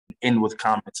end with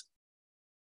comments.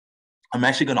 I'm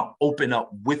actually going to open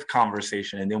up with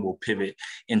conversation, and then we'll pivot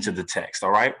into the text.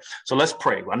 All right. So let's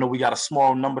pray. I know we got a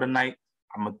small number tonight.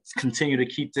 I'm going to continue to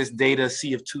keep this data,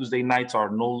 see if Tuesday nights are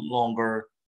no longer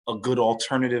a good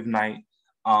alternative night.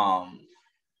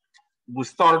 We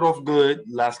started off good.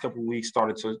 Last couple of weeks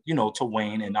started to, to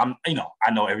wane. And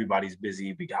I know everybody's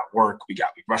busy. We got work. We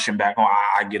rushing back on.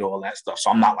 I get all that stuff. So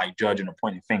I'm not like judging or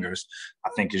pointing fingers. I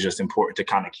think it's just important to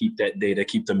kind of keep that data,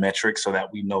 keep the metrics so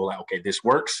that we know like, okay, this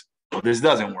works or this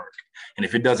doesn't work. And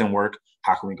if it doesn't work,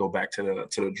 how can we go back to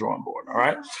the drawing board? All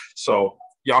right. So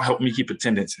y'all help me keep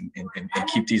attendance and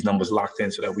keep these numbers locked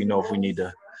in so that we know if we need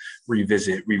to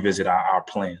revisit our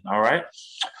plan. All right.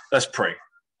 Let's pray.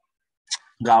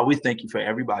 God, we thank you for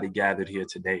everybody gathered here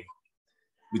today.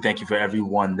 We thank you for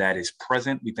everyone that is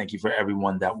present. We thank you for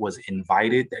everyone that was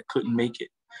invited that couldn't make it.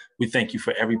 We thank you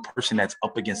for every person that's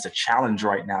up against a challenge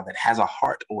right now that has a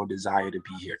heart or desire to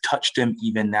be here. Touch them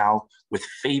even now with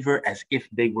favor as if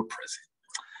they were present.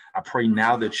 I pray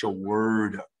now that your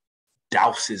word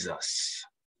douses us.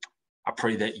 I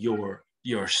pray that your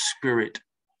spirit,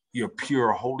 your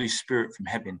pure Holy Spirit from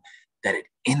heaven, that it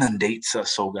inundates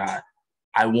us, oh God.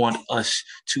 I want us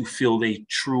to feel a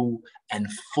true and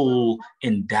full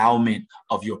endowment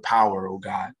of your power, oh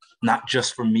God, not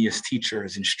just for me as teacher,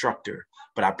 as instructor,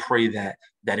 but I pray that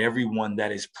everyone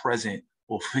that is present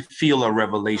will feel a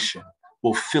revelation,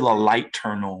 will feel a light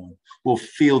turn on, will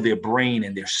feel their brain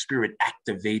and their spirit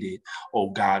activated, oh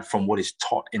God, from what is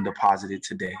taught and deposited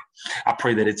today. I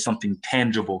pray that it's something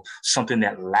tangible, something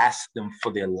that lasts them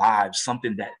for their lives,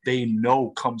 something that they know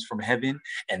comes from heaven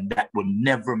and that will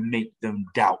never make them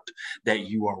doubt that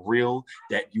you are real,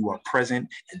 that you are present,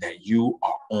 and that you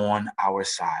are on our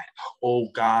side. Oh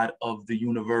God of the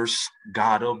universe,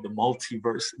 God of the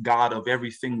multiverse, God of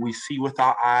everything we see with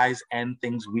our eyes and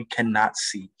things we cannot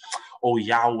see. Oh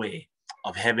Yahweh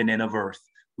of heaven and of earth,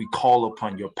 we call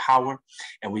upon your power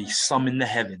and we summon the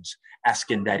heavens,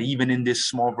 asking that even in this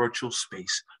small virtual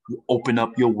space, you open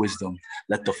up your wisdom.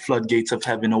 Let the floodgates of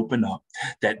heaven open up,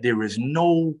 that there is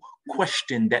no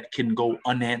question that can go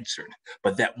unanswered,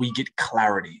 but that we get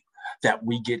clarity, that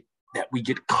we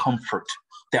get comfort,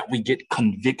 that we get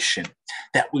conviction,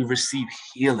 that we receive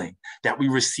healing, that we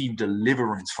receive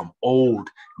deliverance from old,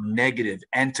 negative,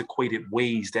 antiquated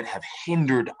ways that have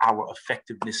hindered our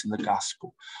effectiveness in the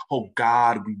gospel. Oh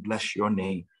God, we bless your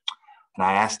name. And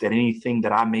I ask that anything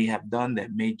that I may have done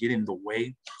that may get in the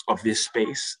way of this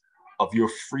space, of your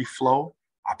free flow,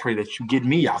 I pray that you get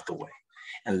me out the way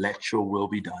and let your will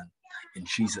be done. In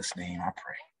Jesus' name I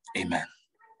pray. Amen.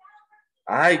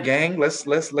 All right, gang, let's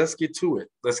get to it.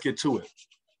 Let's get to it.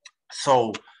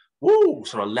 So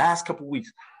the last couple of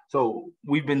weeks, so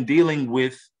we've been dealing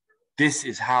with this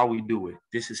is how we do it.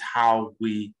 This is how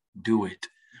we do it.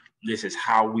 This is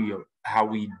how we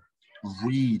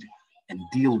read and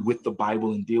deal with the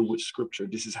Bible and deal with scripture.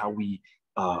 This is how we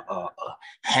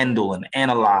handle and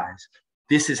analyze.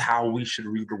 This is how we should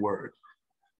read the word.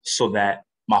 So that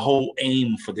my whole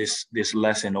aim for this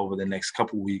lesson over the next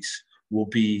couple of weeks will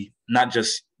be not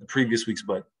just the previous weeks,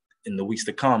 but in the weeks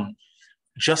to come,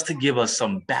 just to give us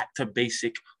some back to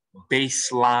basic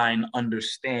baseline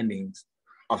understandings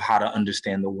of how to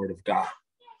understand the word of God.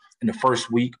 In the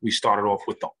first week, we started off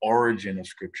with the origin of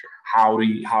scripture, how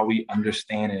we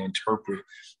understand and interpret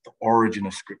the origin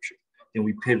of scripture. Then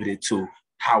we pivoted to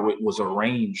how it was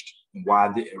arranged and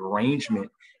why the arrangement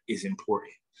is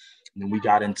important. And then we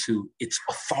got into its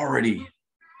authority.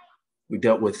 We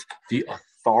dealt with the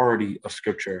authority of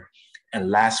scripture. And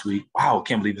last week, wow, I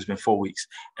can't believe it's been 4 weeks.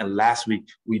 And last week,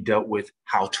 we dealt with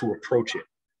how to approach it.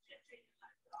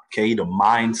 Okay, the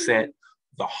mindset,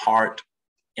 the heart,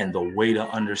 and the way to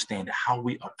understand how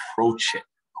we approach it.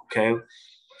 Okay,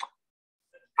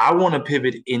 I want to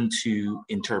pivot into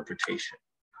interpretation.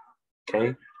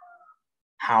 Okay,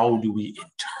 how do we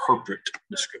interpret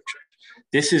the scripture?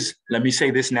 This is, let me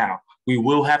say this now, we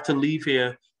will have to leave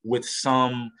here with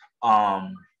some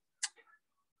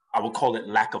I would call it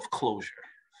lack of closure.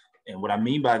 And what I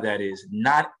mean by that is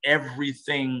not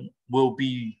everything will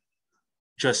be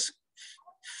just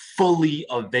fully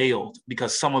availed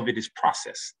because some of it is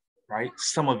process, right?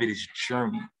 Some of it is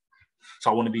journey.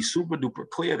 So I want to be super duper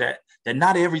clear that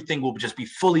not everything will just be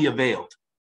fully availed.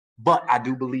 But I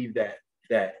do believe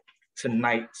that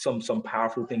tonight some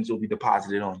powerful things will be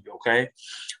deposited on you, okay?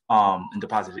 And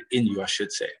deposited in you, I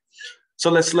should say. So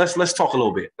let's talk a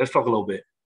little bit.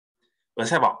 Let's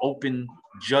have an open,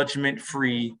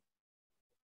 judgment-free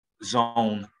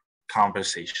zone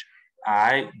conversation. All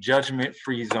right,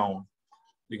 judgment-free zone.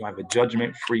 We're gonna have a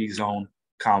judgment-free zone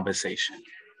conversation.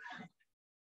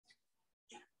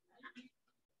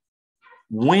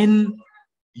 When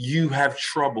you have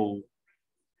trouble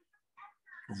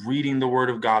reading the word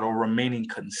of God or remaining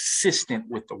consistent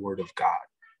with the word of God,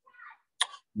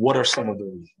 what are some of the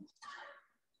reasons?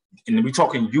 And we're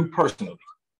talking you personally.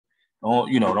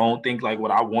 Don't think like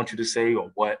what I want you to say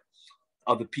or what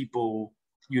other people,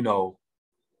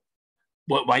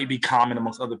 what might be common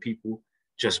amongst other people.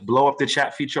 Just blow up the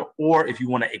chat feature, or if you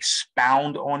want to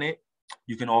expound on it,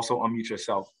 you can also unmute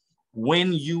yourself.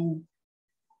 When you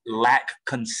lack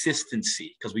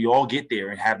consistency, because we all get there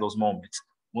and have those moments,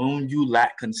 when you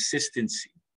lack consistency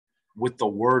with the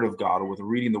word of God or with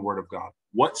reading the word of God,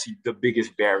 what's the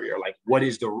biggest barrier? Like, what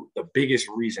is the biggest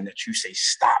reason that you say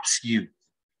stops you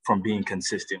from being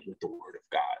consistent with the word of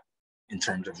God in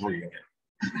terms of reading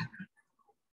it?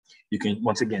 You can,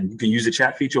 once again, you can use the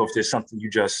chat feature, or if there's something you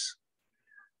just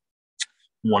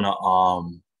want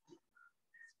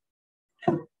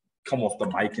to come off the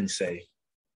mic and say,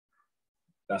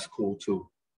 that's cool too.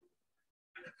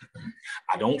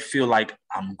 I don't feel like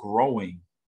I'm growing.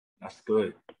 That's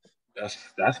good.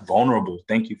 That's vulnerable.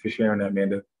 Thank you for sharing that,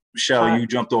 Amanda. Michelle, you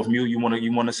jumped off mute. You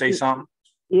wanna say something?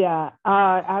 Yeah,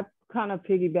 I kind of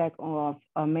piggyback off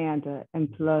Amanda,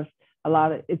 and plus a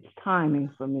lot of it's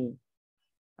timing for me.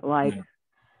 Like,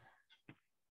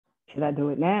 should I do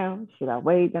it now? Should I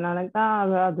wait? Then I'm like,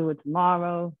 I'll do it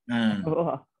tomorrow.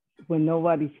 When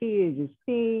nobody's here, just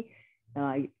me. And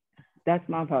like, that's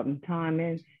my problem,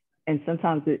 timing. And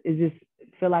sometimes it just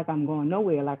feel like I'm going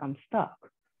nowhere, like I'm stuck.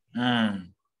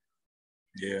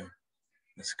 Yeah,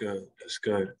 that's good. That's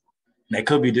good. That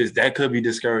could be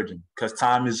discouraging, because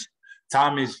time is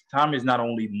not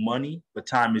only money, but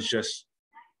time is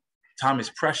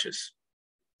precious.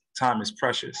 Time is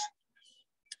precious.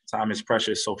 Time is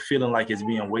precious. So feeling like it's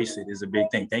being wasted is a big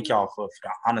thing. Thank y'all for the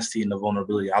honesty and the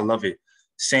vulnerability. I love it.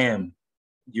 Sam,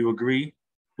 you agree?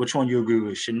 Which one you agree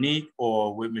with, Shanique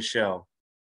or with Michelle?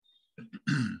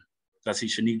 I see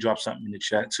Shanique dropped something in the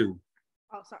chat too.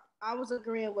 Oh, sorry. I was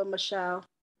agreeing with Michelle.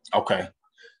 Okay.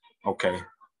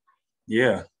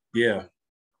 Yeah.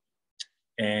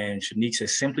 And Shanique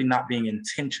says simply not being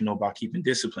intentional about keeping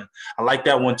discipline. I like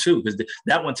that one too, because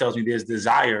that one tells me there's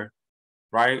desire,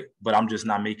 right? But I'm just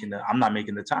not making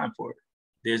the time for it.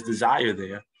 There's desire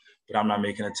there, but I'm not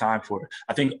making the time for it.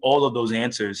 I think all of those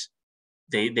answers,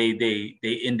 they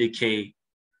indicate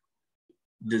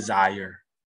desire.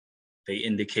 They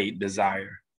indicate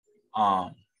desire.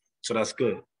 So that's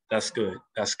good. That's good.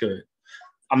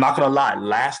 I'm not gonna lie.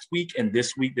 Last week and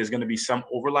this week, there's gonna be some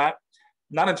overlap,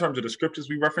 not in terms of the scriptures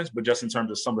we reference, but just in terms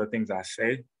of some of the things I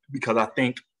say, because I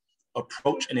think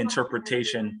approach and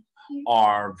interpretation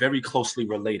are very closely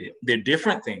related. They're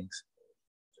different things,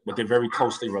 but they're very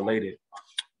closely related.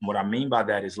 And what I mean by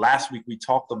that is last week we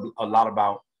talked a lot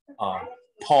about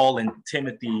Paul and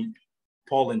Timothy's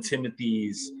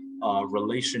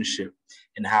relationship,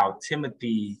 and how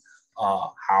Timothy,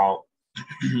 how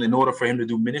in order for him to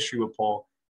do ministry with Paul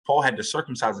had to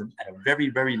circumcise him at a very,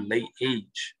 very late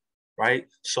age, right?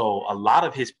 So a lot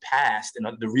of his past, and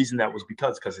the reason that was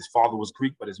because his father was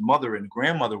Greek, but his mother and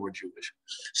grandmother were Jewish.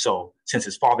 So since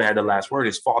his father had the last word,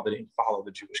 his father didn't follow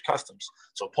the Jewish customs.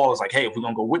 So Paul is like, hey, if we're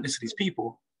gonna go witness to these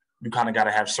people, you kind of got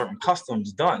to have certain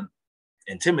customs done.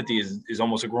 And Timothy is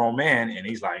almost a grown man, and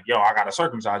he's like, yo, I got to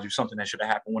circumcise you, something that should have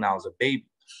happened when I was a baby.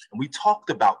 And we talked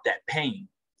about that pain.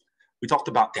 We talked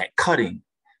about that cutting,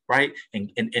 right?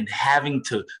 And having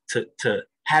to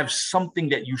have something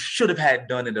that you should have had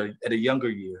done at a younger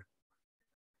year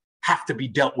have to be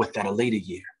dealt with at a later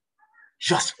year,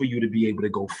 just for you to be able to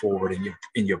go forward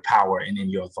in your power and in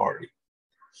your authority.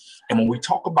 And when we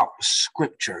talk about the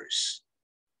scriptures,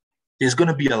 there's going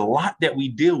to be a lot that we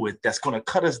deal with that's going to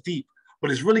cut us deep, but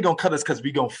it's really going to cut us because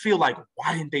we're going to feel like,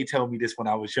 why didn't they tell me this when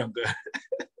I was younger?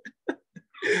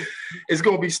 It's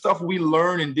going to be stuff we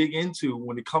learn and dig into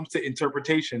when it comes to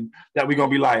interpretation that we're going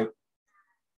to be like,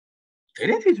 they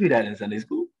didn't teach me that in Sunday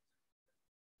school.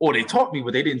 Or they taught me,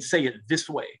 but they didn't say it this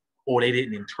way, or they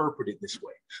didn't interpret it this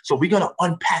way. So we're going to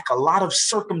unpack a lot of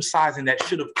circumcising that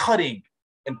should have, cutting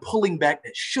and pulling back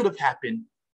that should have happened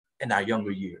in our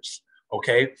younger years.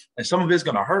 Okay. And some of it's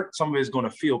going to hurt. Some of it's going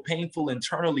to feel painful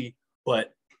internally.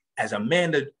 But as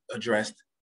Amanda addressed,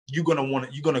 you're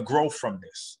going to grow from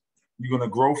this. You're going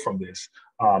to grow from this.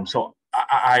 So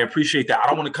I appreciate that. I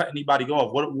don't want to cut anybody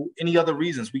off. What any other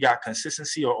reasons? We got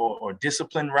consistency or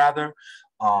discipline, rather.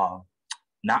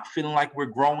 Not feeling like we're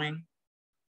growing.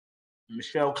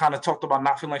 Michelle kind of talked about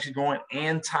not feeling like she's growing,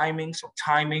 and timing. So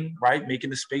timing, right? Making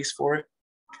the space for it.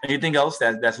 Anything else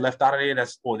that's left out of there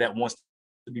that wants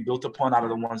to be built upon out of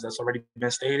the ones that's already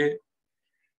been stated?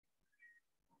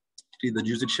 Either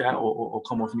use the chat or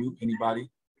come off mute. Anybody?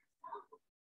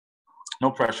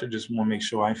 No pressure. Just want to make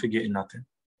sure I ain't forgetting nothing.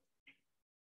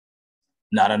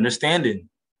 Not understanding.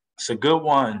 It's a good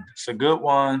one. It's a good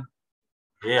one.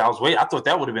 Yeah, I was waiting. I thought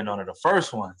that would have been one of the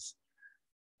first ones.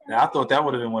 Yeah, I thought that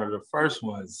would have been one of the first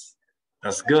ones.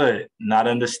 That's good. Not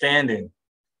understanding.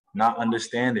 Not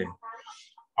understanding.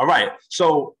 All right.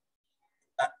 So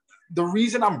the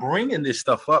reason I'm bringing this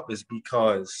stuff up is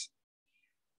because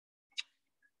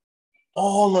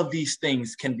all of these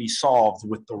things can be solved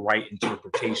with the right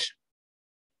interpretation.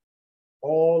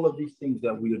 All of these things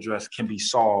that we address can be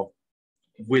solved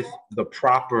with the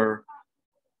proper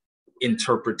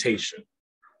interpretation.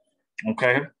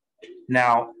 Okay?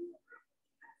 Now,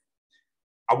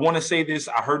 I want to say this.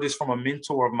 I heard this from a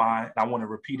mentor of mine, and I want to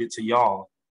repeat it to y'all.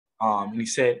 And he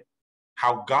said,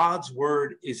 how God's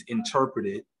word is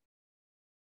interpreted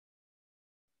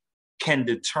can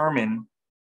determine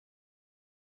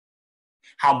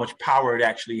how much power it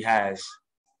actually has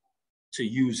to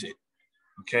use it.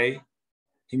 Okay?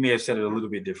 He may have said it a little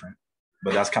bit different,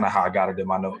 but that's kind of how I got it in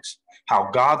my notes. How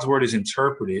God's word is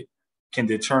interpreted can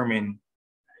determine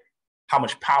how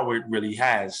much power it really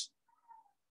has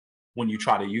when you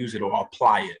try to use it or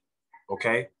apply it,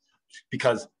 okay?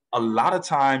 Because a lot of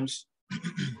times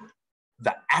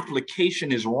the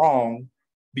application is wrong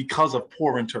because of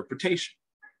poor interpretation.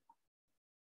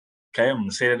 Okay, I'm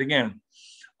gonna say that again.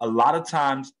 A lot of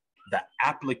times the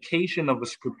application of a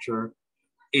scripture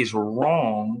is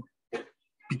wrong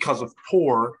because of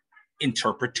poor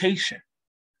interpretation,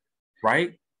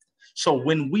 right? So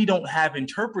when we don't have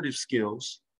interpretive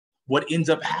skills, what ends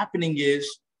up happening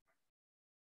is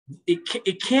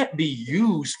it can't be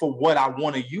used for what I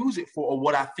want to use it for or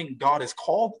what I think God has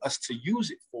called us to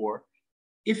use it for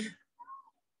if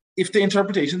the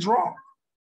interpretation's wrong.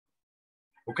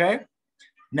 Okay?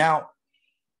 Now,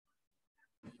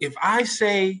 if I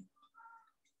say,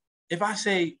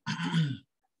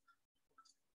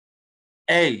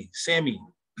 hey, Sammy,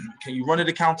 can you run to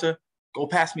the counter? Go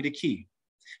pass me the key.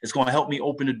 It's going to help me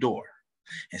open the door.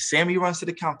 And Sammy runs to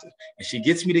the counter and she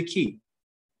gets me the key.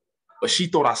 But she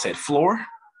thought I said floor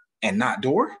and not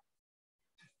door.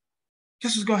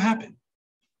 Guess what's going to happen?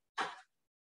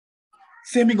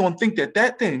 Sammy going to think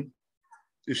that thing,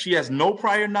 if she has no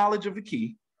prior knowledge of the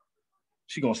key,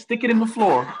 she's going to stick it in the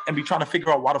floor and be trying to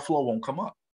figure out why the floor won't come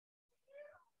up.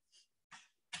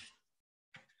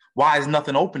 Why is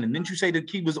nothing opening? Didn't you say the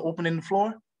key was opening the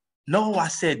floor? No, I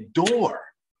said door.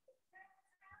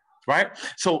 Right?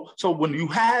 So when you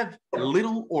have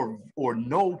little or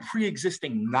no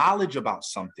pre-existing knowledge about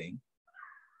something,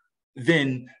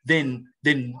 then the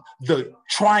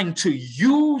trying to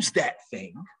use that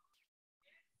thing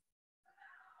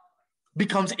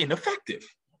becomes ineffective.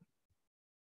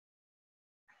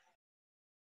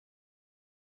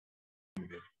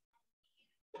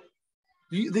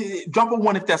 Drop a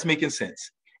one if that's making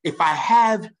sense. If I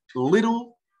have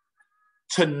little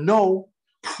to no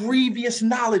previous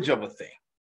knowledge of a thing,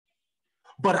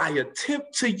 but I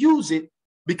attempt to use it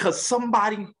because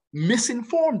somebody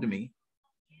misinformed me,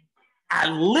 I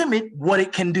limit what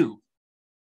it can do.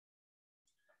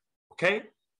 Okay?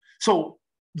 So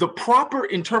the proper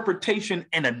interpretation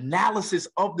and analysis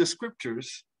of the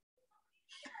scriptures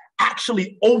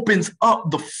actually opens up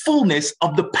the fullness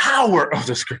of the power of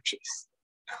the scriptures.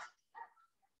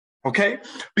 Okay?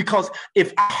 Because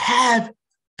if I have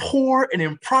poor and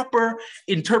improper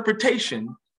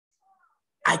interpretation,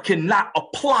 I cannot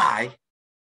apply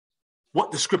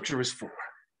what the scripture is for.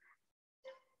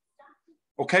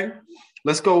 Okay,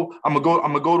 let's go. I'm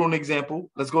gonna go to an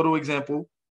example. Let's go to an example.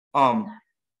 Matter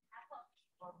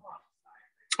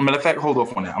of fact, hold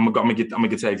off on that. I'm gonna get to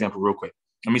that example real quick.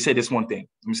 Let me say this one thing.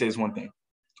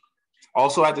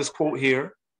 Also, I have this quote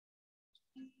here.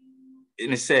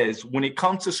 And it says, when it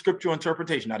comes to scriptural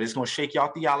interpretation, now this is going to shake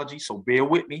y'all theology, so bear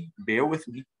with me,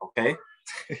 okay?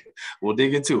 We'll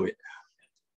dig into it.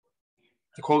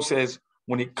 The quote says,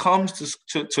 when it comes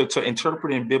to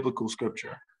interpreting biblical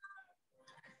scripture,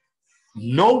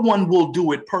 no one will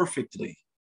do it perfectly,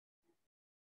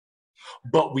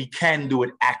 but we can do it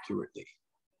accurately.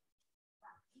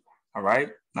 All right?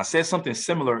 And I said something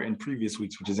similar in previous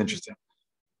weeks, which is interesting.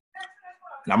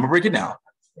 And I'm going to break it down.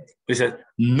 It said,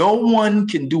 no one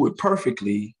can do it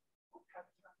perfectly,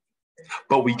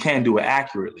 but we can do it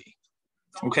accurately.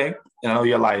 Okay? And I know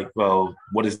you're like, well,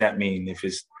 what does that mean? If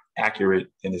it's accurate,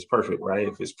 then it's perfect, right?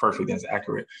 If it's perfect, then it's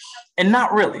accurate. And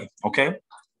not really, okay?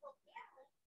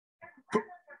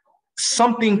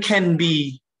 Something can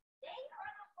be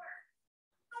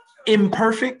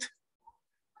imperfect,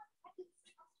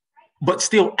 but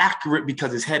still accurate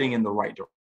because it's heading in the right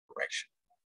direction.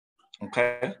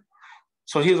 Okay?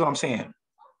 So here's what I'm saying.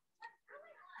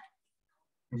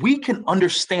 we can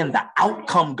understand the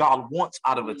outcome God wants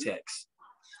out of a text,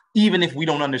 even if we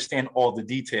don't understand all the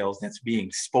details that's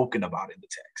being spoken about in the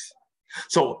text.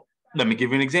 So let me give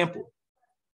you an example.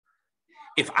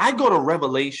 If I go to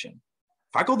Revelation,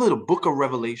 if I go to the book of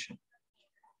Revelation,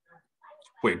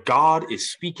 where God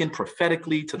is speaking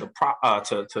prophetically to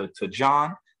to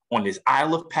John on this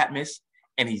Isle of Patmos,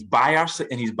 and he's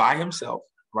by himself,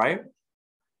 right?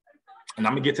 And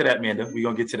I'm gonna get to that, Amanda. We're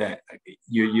gonna get to that.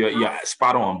 You're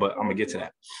spot on, but I'm gonna get to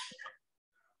that.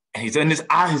 And he's on this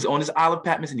Isle of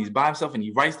Patmos, and he's by himself, and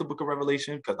he writes the book of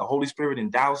Revelation because the Holy Spirit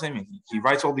endows him, and he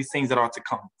writes all these things that are to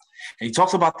come. And he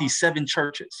talks about these 7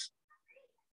 churches.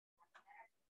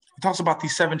 He talks about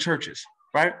these 7 churches,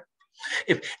 right?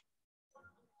 If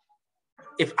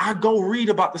I go read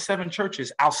about the 7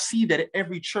 churches, I'll see that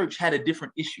every church had a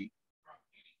different issue.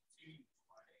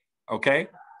 Okay?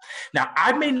 Now,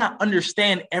 I may not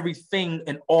understand everything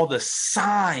and all the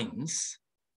signs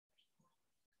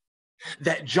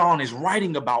that John is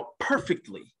writing about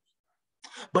perfectly,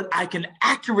 but I can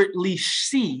accurately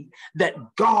see that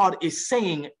God is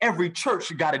saying every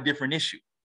church got a different issue.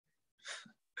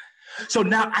 So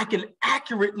now I can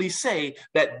accurately say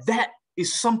that that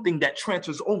is something that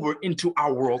transfers over into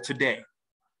our world today.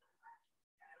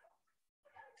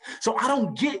 So I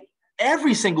don't get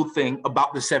every single thing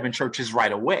about the 7 churches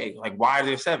right away. Like, why are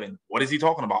there 7? What is he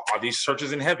talking about? Are these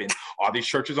churches in heaven? Are these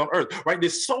churches on earth? Right?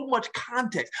 There's so much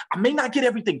context. I may not get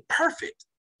everything perfect,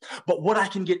 but what I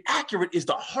can get accurate is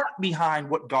the heart behind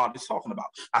what God is talking about.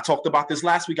 I talked about this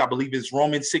last week. I believe it's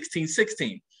Romans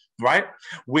 16:16, right?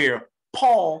 Where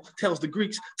Paul tells the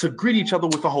Greeks to greet each other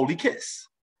with a holy kiss.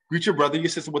 Greet your brother, your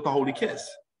sister with a holy kiss,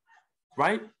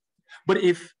 right? But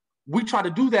if we try to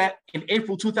do that in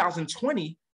April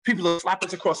 2020, people will slap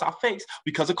us across our face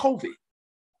because of COVID.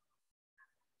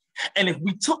 And if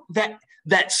we took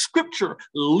that scripture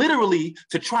literally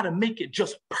to try to make it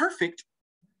just perfect,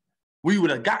 we would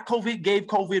have got COVID, gave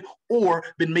COVID, or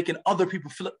been making other people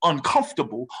feel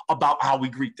uncomfortable about how we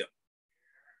greet them.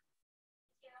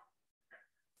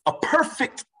 A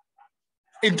perfect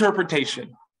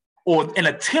interpretation, or an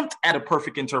attempt at a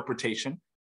perfect interpretation,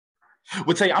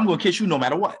 would say, I'm going to kiss you no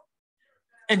matter what.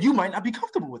 And you might not be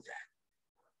comfortable with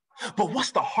that. But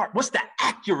what's the heart? What's the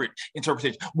accurate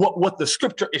interpretation? What the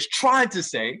scripture is trying to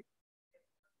say,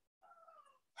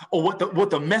 or what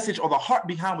the message or the heart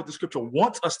behind what the scripture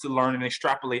wants us to learn and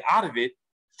extrapolate out of it,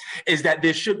 is that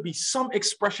there should be some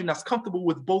expression that's comfortable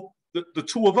with both the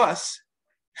two of us,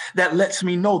 that lets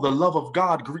me know the love of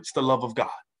God greets the love of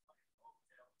God.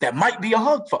 That might be a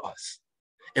hug for us.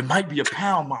 It might be a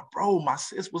pound, my bro, my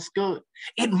sis, what's good?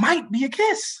 It might be a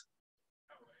kiss.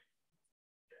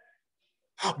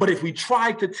 But if we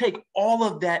try to take all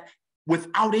of that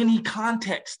without any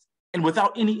context and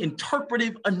without any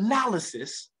interpretive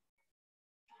analysis,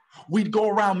 we'd go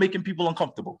around making people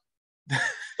uncomfortable.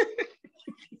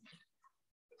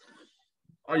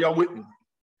 Are y'all with me?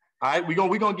 All right,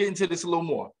 we're gonna get into this a little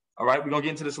more. All right, we're gonna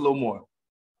get into this a little more.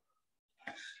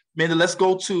 Man, let's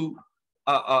go to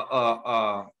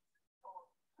I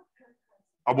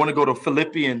want to go to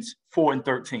Philippians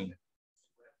 4:13.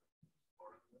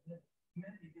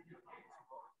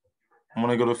 I'm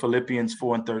gonna go to Philippians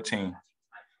 4:13.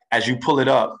 As you pull it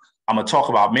up, I'm gonna talk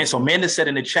about, man. So Amanda said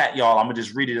in the chat, y'all, I'm gonna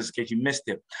just read it just in case you missed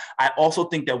it. I also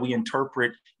think that we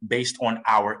interpret based on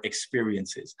our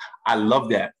experiences. I love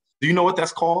that. Do you know what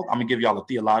that's called? I'm gonna give y'all a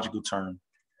theological term.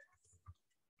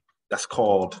 That's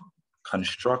called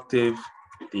constructive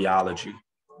theology.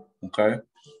 Okay?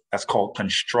 That's called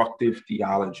constructive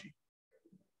theology.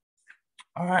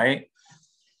 All right.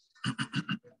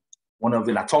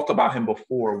 And I talked about him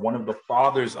before. One of the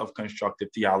fathers of constructive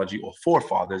theology, or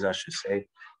forefathers, I should say,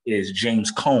 is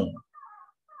James Cone.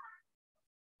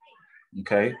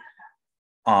 Okay.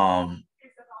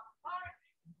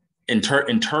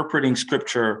 Interpreting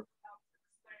scripture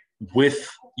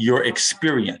with your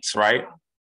experience, right?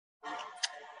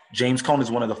 James Cone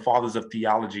is one of the fathers of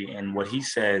theology, and what he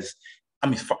says,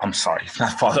 I'm sorry,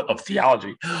 not father of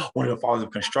theology, one of the fathers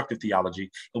of constructive theology.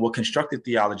 And what constructive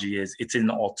theology is, it's an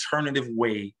alternative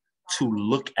way to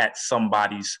look at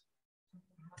scriptures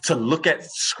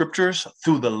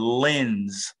through the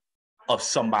lens of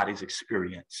somebody's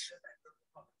experience.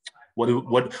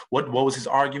 What was his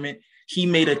argument? He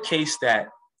made a case that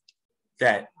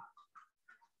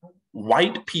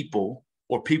white people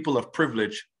or people of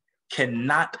privilege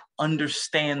cannot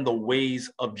understand the ways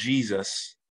of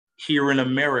Jesus here in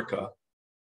America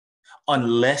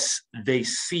unless they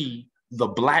see the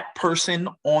Black person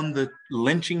on the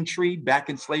lynching tree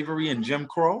back in slavery and Jim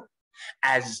Crow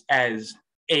as a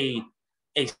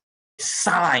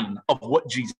sign of what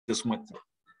Jesus went through.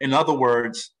 In other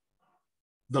words,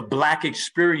 the Black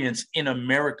experience in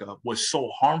America was so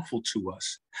harmful to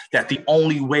us that the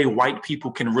only way white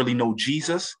people can really know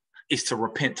Jesus is to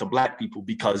repent to Black people,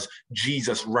 because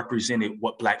Jesus represented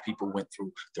what Black people went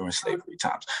through during slavery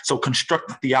times. So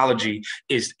constructive theology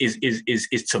is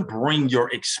to bring your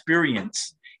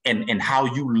experience and how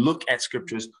you look at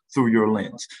scriptures through your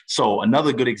lens. So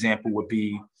another good example would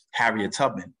be Harriet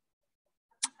Tubman.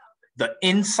 The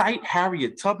insight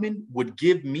Harriet Tubman would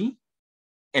give me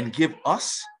and give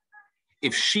us,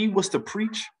 if she was to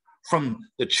preach from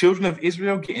the children of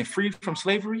Israel getting freed from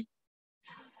slavery,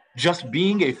 just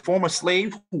being a former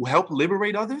slave who helped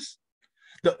liberate others,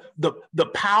 the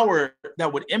power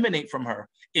that would emanate from her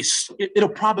it'll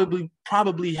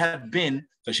probably have been,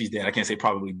 so she's dead, I can't say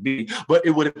probably be, but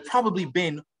it would have probably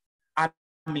been, I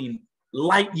mean,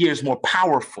 light years more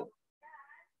powerful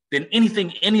than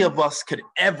anything any of us could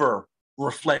ever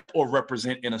reflect or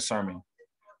represent in a sermon,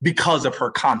 because of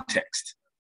her context.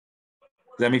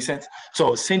 Does that make sense?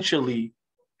 So essentially,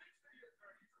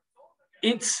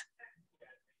 it's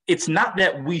not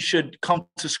that we should come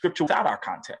to scripture without our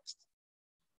context.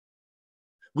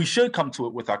 We should come to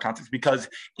it with our context, because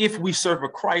if we serve a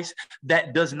Christ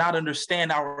that does not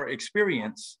understand our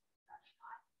experience,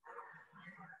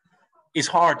 it's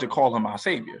hard to call him our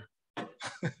Savior.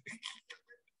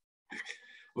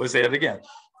 Let's say it again.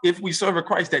 If we serve a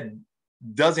Christ that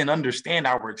doesn't understand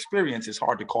our experience, it's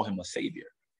hard to call him a Savior.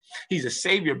 He's a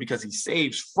Savior because he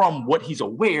saves from what he's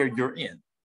aware you're in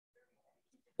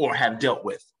or have dealt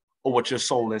with, or what your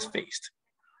soul has faced.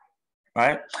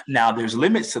 Right? Now there's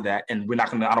limits to that, and I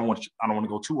don't want to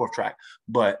go too off track,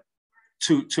 but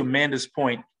to Amanda's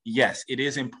point, yes, it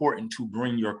is important to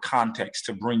bring your context,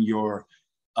 to bring your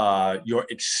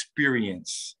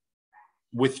experience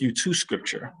with you to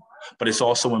scripture, but it's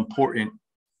also important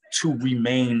to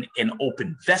remain an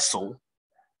open vessel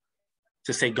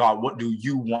to say, God, what do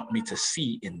you want me to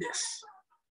see in this?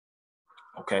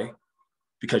 Okay?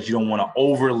 Because you don't want to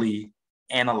overly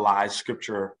analyze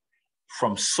scripture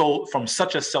from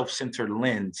such a self-centered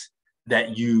lens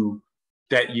that you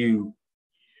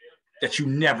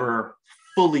never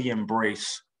fully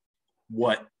embrace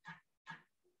what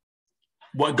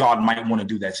God might want to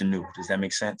do that's new. Does that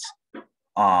make sense?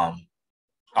 I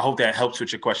hope that helps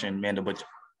with your question, Amanda, but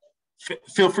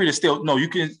feel free to you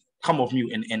can come off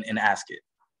mute and ask it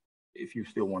if you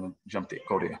still want to jump there,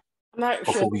 go there. I'm not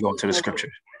before sure we go into the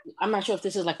scripture. I'm not sure if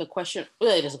this is like a question.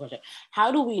 Well, it is a question.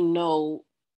 How do we know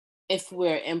if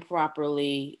we're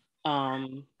improperly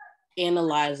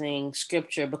analyzing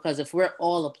scripture? Because if we're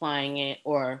all applying it,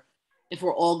 or if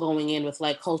we're all going in with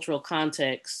like cultural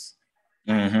context,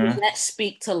 does that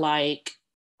speak to like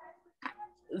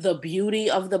the beauty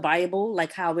of the Bible,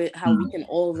 like how we can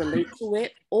all relate to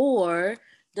it, or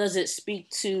does it speak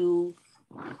to,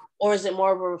 or is it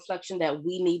more of a reflection that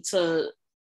we need to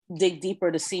dig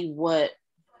deeper to see what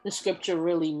the scripture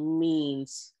really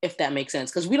means, if that makes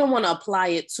sense? Because we don't want to apply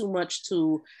it too much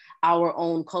to our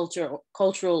own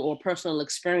cultural or personal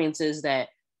experiences, that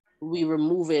we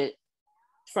remove it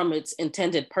from its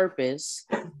intended purpose.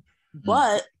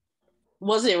 But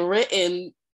was it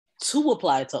written to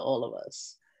apply to all of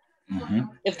us?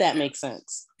 If that makes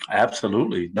sense.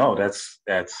 Absolutely. No, that's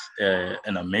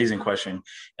an amazing question.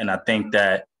 And I think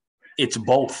that it's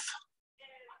both.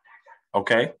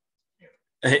 Okay.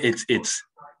 It's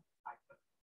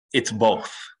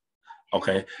both.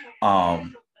 Okay.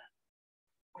 That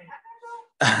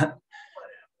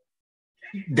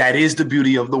is the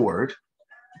beauty of the word.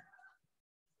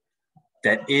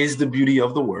 That is the beauty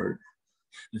of the word,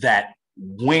 that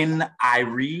when I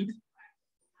read,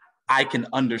 I can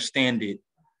understand it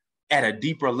at a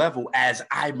deeper level as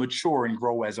I mature and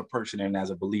grow as a person and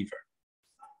as a believer.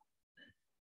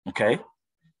 Okay?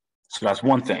 So that's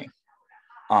one thing.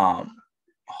 Hold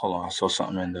on, I saw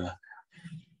something in the...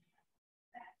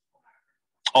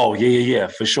 Oh, yeah,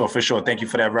 for sure. Thank you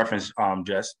for that reference,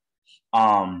 Jess.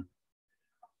 That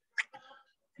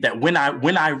when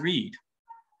I read,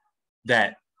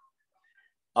 that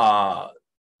I'll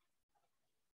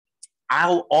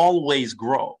always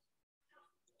grow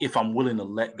if I'm willing to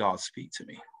let God speak to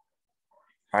me.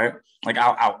 Right? Like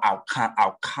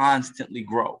I'll constantly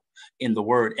grow in the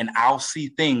word, and I'll see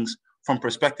things from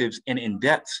perspectives and in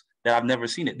depths that I've never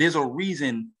seen it. There's a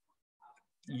reason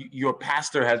your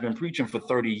pastor has been preaching for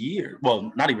 30 years.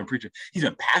 Well, not even preaching. He's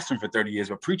been pastoring for 30 years,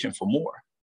 but preaching for more.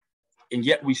 And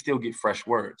yet we still get fresh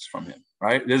words from him,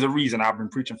 right? There's a reason I've been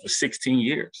preaching for 16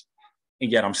 years,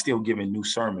 and yet I'm still giving new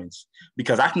sermons,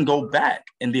 because I can go back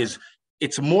and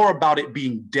it's more about it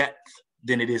being depth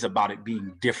than it is about it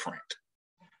being different.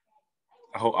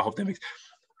 I hope that makes...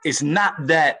 It's not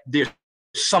that there's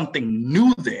something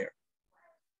new there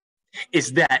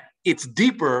is that it's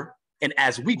deeper. And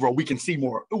as we grow, we can see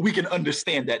more. We can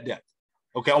understand that depth.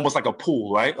 Okay, almost like a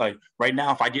pool, right? Like right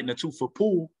now, if I get in a 2-foot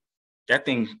pool, that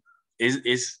thing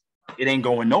it ain't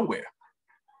going nowhere.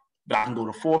 But I can go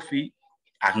to 4 feet.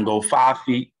 I can go 5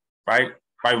 feet, right?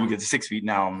 Right when we get to 6 feet,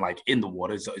 now I'm like in the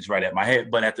water. It's right at my head.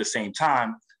 But at the same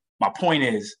time, my point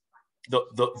is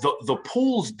the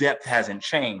pool's depth hasn't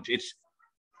changed.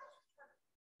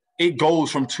 It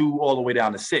goes from 2 all the way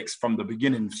down to 6 from the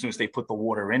beginning since they put the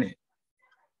water in it.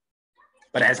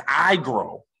 But as I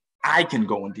grow, I can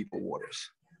go in deeper waters.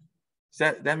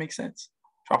 Does that make sense?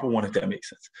 Drop a 1 if that makes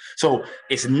sense. So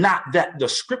it's not that the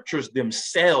scriptures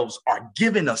themselves are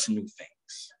giving us new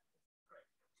things.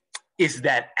 It's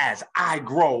that as I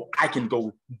grow, I can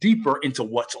go deeper into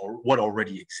what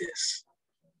already exists.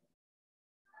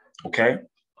 Okay?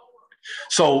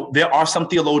 So there are some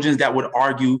theologians that would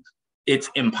argue it's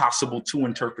impossible to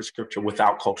interpret scripture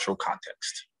without cultural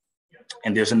context.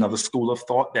 And there's another school of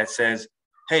thought that says,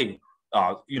 hey,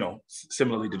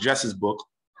 similarly to Jess's book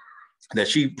that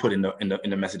she put in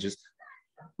the messages,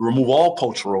 remove all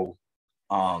cultural,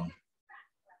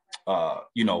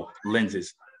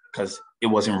 lenses because it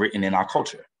wasn't written in our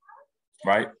culture,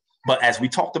 right? But as we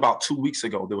talked about 2 weeks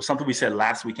ago, there was something we said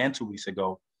last week and 2 weeks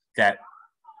ago that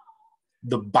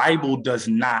the Bible does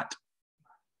not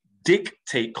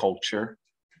dictate culture,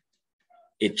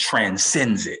 it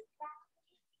transcends it.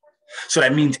 So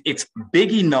that means it's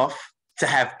big enough to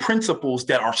have principles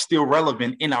that are still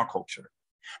relevant in our culture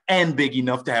and big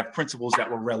enough to have principles that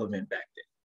were relevant back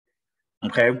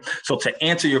then. Okay, so to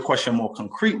answer your question more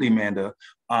concretely, Amanda,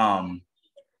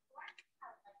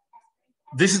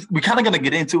 we're kind of going to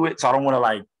get into it, so I don't want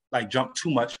to like jump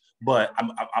too much, but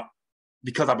I'm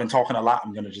because I've been talking a lot,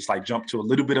 I'm going to just like jump to a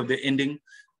little bit of the ending.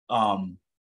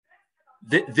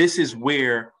 This is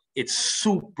where it's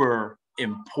super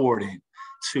important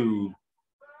to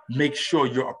make sure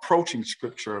you're approaching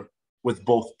scripture with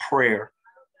both prayer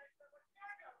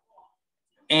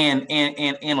and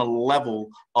a level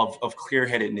of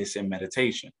clear-headedness and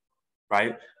meditation,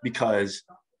 right? Because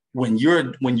when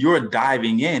you're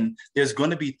diving in, there's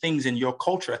going to be things in your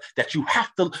culture that you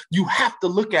have to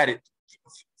look at it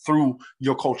through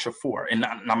your culture for. And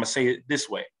I'm going to say it this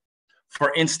way.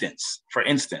 For instance,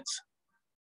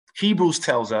 Hebrews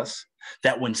tells us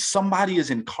that when somebody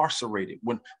is incarcerated,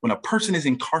 when a person is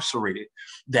incarcerated,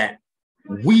 that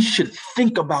we should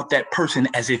think about that person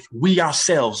as if we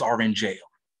ourselves are in jail.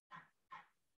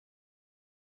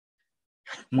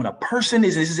 When a person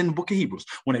this is in the book of Hebrews,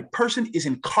 when a person is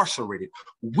incarcerated,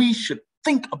 we should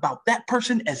think about that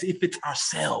person as if it's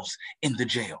ourselves in the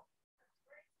jail.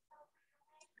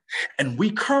 And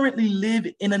we currently live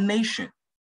in a nation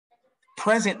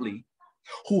presently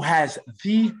who has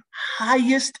the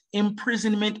highest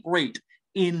imprisonment rate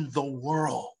in the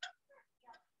world.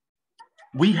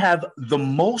 We have the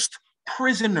most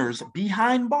prisoners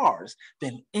behind bars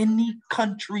than any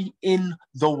country in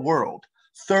the world.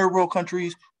 Third world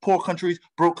countries, poor countries,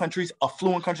 broke countries,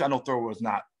 affluent countries. I know third world is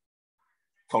not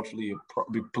culturally,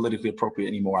 politically appropriate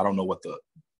anymore. I don't know what the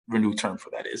renewed term for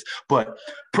that is. But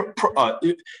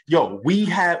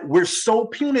we're so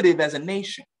punitive as a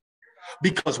nation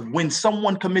because when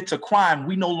someone commits a crime,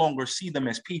 we no longer see them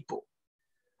as people.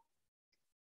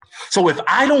 So if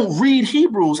I don't read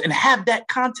Hebrews and have that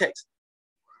context,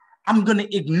 I'm going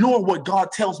to ignore what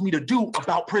God tells me to do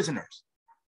about prisoners.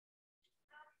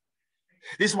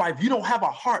 This is why if you don't have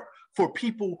a heart for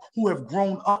people who have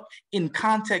grown up in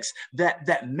contexts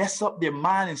that mess up their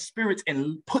mind and spirits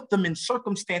and put them in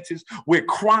circumstances where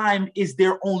crime is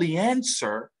their only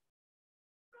answer,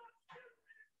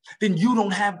 then you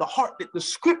don't have the heart that the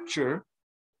scripture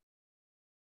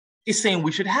is saying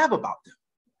we should have about them.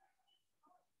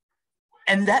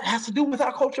 And that has to do with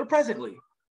our culture presently,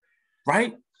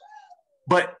 right?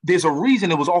 But there's a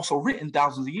reason it was also written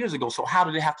thousands of years ago. So how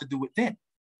did it have to do it then?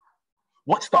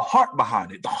 What's the heart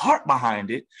behind it? The heart behind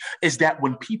it is that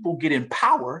when people get in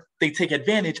power, they take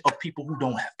advantage of people who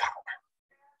don't have power.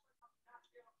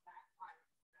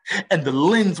 And the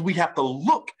lens we have to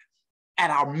look at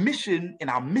our mission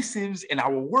and our missives and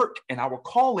our work and our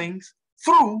callings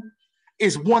through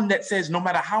is one that says no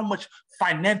matter how much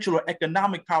financial or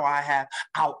economic power I have,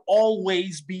 I'll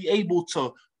always be able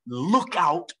to look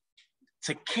out,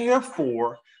 to care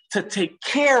for, to take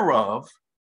care of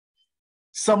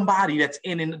somebody that's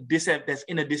in a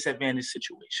disadvantaged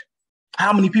situation.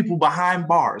 How many people behind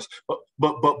bars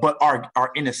but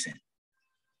are innocent?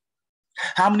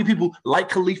 How many people like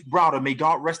Khalif Browder, may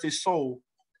God rest his soul,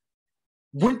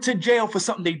 went to jail for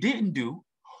something they didn't do,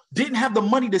 didn't have the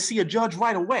money to see a judge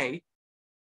right away,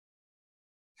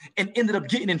 and ended up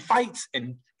getting in fights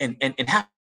and having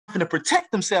to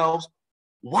protect themselves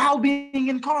while being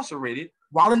incarcerated,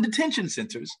 while in detention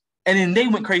centers. And then they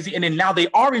went crazy. And then now they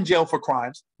are in jail for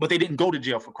crimes, but they didn't go to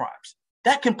jail for crimes.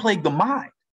 That can plague the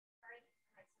mind.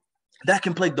 That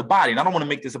can plague the body. And I don't want to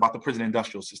make this about the prison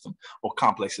industrial system or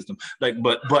complex system. Like,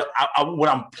 but what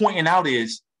I'm pointing out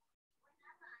is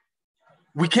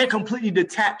we can't completely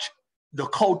detach the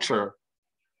culture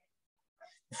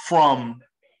from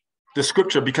the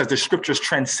scripture because the scriptures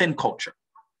transcend culture.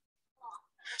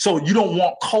 So you don't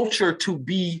want culture to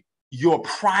be your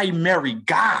primary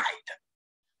guide,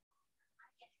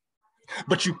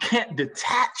 but you can't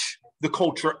detach the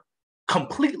culture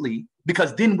completely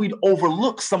because then we'd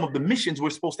overlook some of the missions we're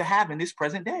supposed to have in this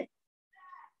present day.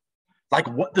 Like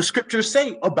what the scriptures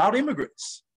say about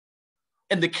immigrants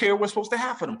and the care we're supposed to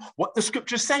have for them. What the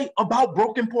scriptures say about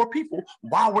broken poor people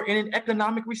while we're in an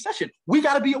economic recession. We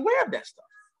got to be aware of that stuff.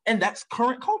 And that's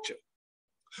current culture.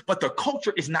 But the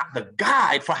culture is not the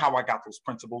guide for how I got those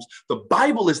principles. The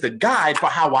Bible is the guide for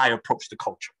how I approach the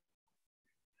culture.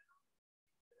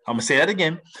 I'm going to say that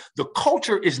again. The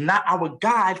culture is not our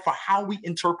guide for how we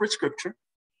interpret scripture.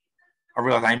 I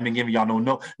realize I ain't been giving y'all no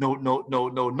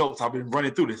notes. I've been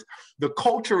running through this. The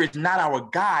culture is not our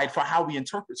guide for how we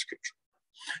interpret scripture.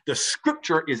 The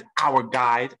scripture is our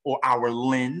guide or our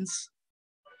lens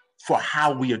for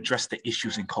how we address the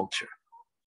issues in culture.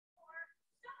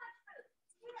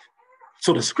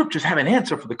 So the scriptures have an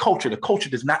answer for the culture. The culture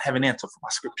does not have an answer for my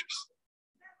scriptures.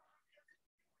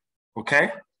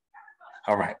 Okay?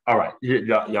 All right.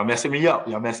 Y'all messing me up.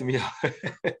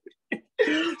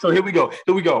 So here we go.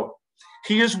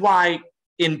 Here's why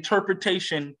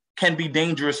interpretation can be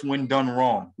dangerous when done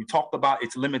wrong. We talked about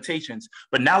its limitations,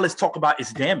 but now let's talk about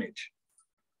its damage.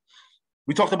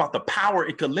 We talked about the power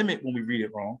it could limit when we read it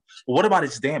wrong, but what about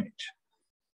its damage?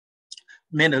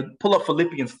 Man, pull up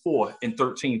Philippians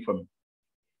 4:13 for me.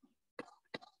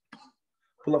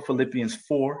 Pull up Philippians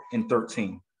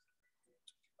 4:13.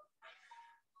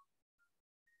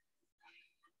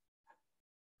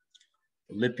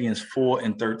 Philippians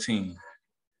 4:13.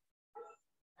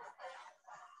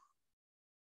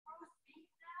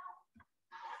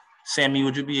 Sammy,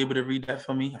 would you be able to read that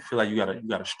for me? I feel like you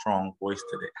got a strong voice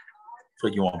today.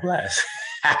 Put you on blast.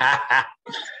 I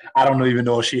don't even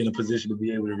know if she's in a position to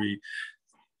be able to read.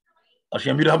 Oh, she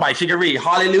unmuted her mic. She can read.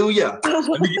 Hallelujah.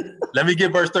 Let me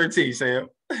get verse 13, Sam.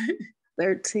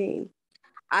 13.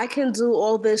 I can do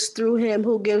all this through him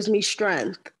who gives me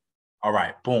strength. All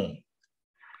right, boom.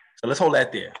 So let's hold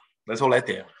that there.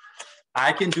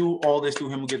 I can do all this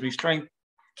through him who gives me strength.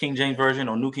 King James Version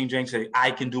or New King James say, I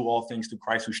can do all things through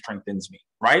Christ who strengthens me,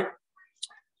 right?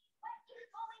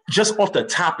 Just off the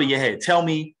top of your head, tell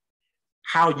me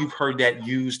how you've heard that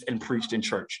used and preached in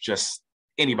church. Just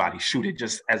anybody, shoot it.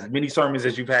 Just as many sermons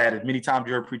as you've had, as many times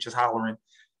you heard preachers hollering.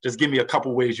 Just give me a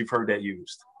couple ways you've heard that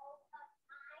used.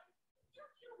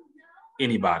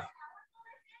 Anybody.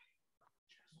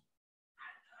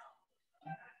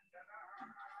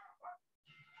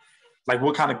 Like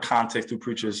what kind of context do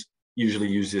preachers usually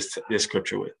use this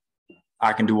scripture with?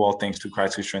 I can do all things through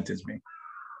Christ who strengthens me.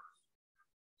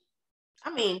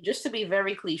 I mean, just to be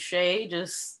very cliche,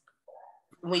 just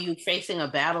when you're facing a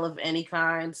battle of any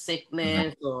kind,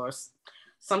 sickness or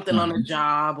something on the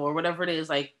job or whatever it is,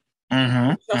 like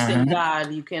trust in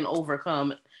God, you can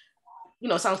overcome. You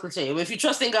know, it sounds cliche. If you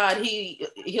trust in God,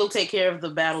 he'll take care of the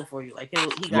battle for you. Like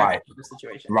he got the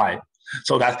situation. Right.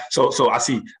 So that's so I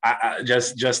see. I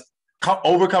just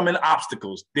overcoming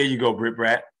obstacles. There you go, Britt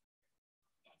Brat.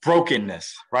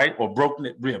 Brokenness, right? Or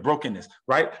brokenness,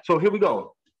 right? So here we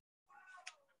go.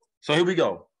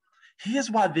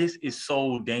 Here's why this is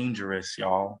so dangerous,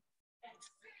 y'all.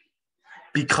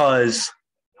 Because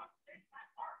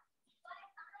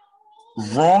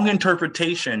wrong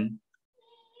interpretation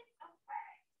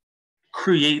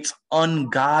creates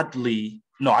ungodly.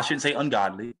 No, I shouldn't say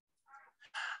ungodly.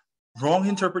 Wrong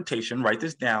interpretation, write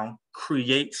this down,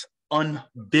 creates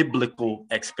unbiblical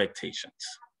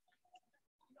expectations.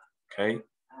 Okay?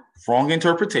 Wrong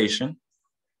interpretation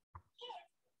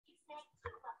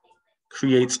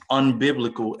creates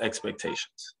unbiblical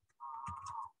expectations.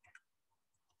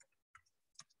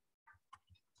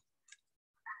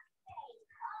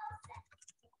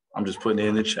 I'm just putting it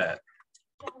in the chat.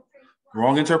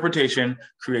 Wrong interpretation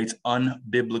creates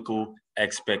unbiblical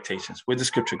expectations. Where'd the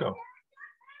scripture go?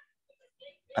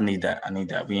 I need that.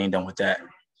 We ain't done with that.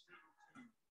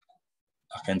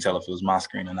 I can't tell if it was my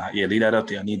screen or not. Yeah, leave that up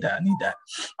there. I need that.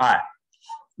 All right.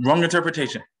 Wrong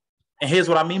interpretation. And here's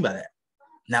what I mean by that.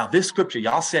 Now, this scripture,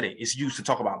 y'all said it, is used to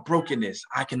talk about brokenness.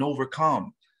 I can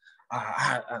overcome.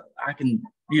 I can,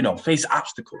 face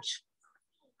obstacles.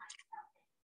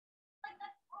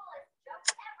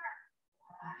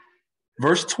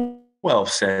 Verse 12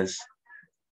 says,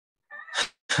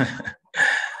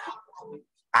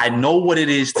 I know what it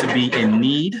is to be in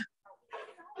need,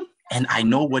 and I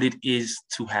know what it is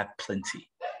to have plenty.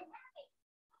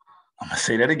 I'm going to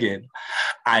say that again.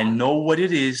 I know what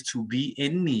it is to be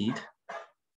in need.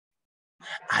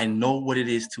 I know what it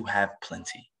is to have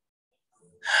plenty.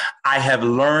 I have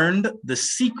learned the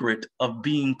secret of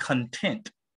being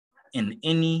content in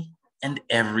any and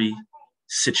every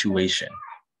situation.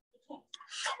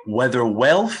 Whether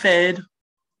well-fed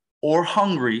or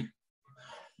hungry,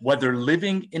 whether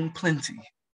living in plenty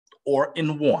or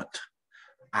in want,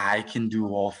 I can do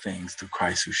all things through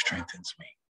Christ who strengthens me.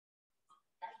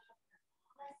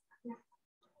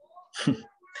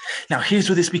 Now, here's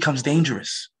where this becomes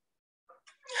dangerous.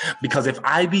 Because if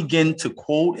I begin to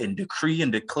quote and decree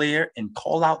and declare and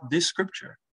call out this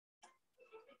scripture,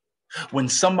 when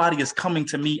somebody is coming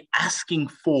to me asking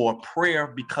for prayer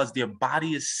because their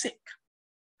body is sick,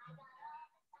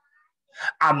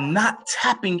 I'm not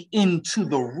tapping into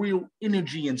the real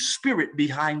energy and spirit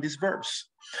behind this verse.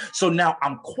 So now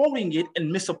I'm quoting it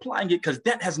and misapplying it because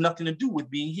that has nothing to do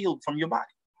with being healed from your body.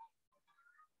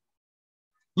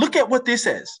 Look at what this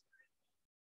says.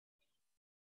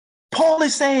 Paul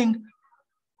is saying,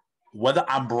 whether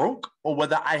I'm broke or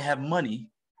whether I have money,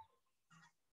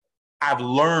 I've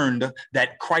learned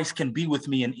that Christ can be with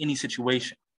me in any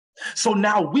situation. So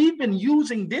now we've been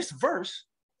using this verse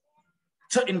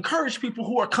to encourage people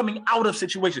who are coming out of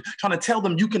situations, trying to tell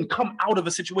them you can come out of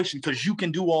a situation because you can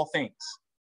do all things.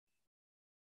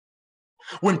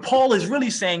 When Paul is really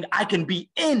saying, I can be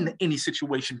in any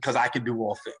situation because I can do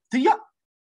all things. Do y'all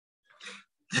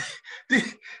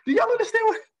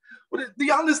understand do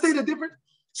y'all understand the difference?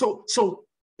 So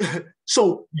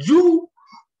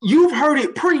you've heard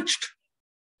it preached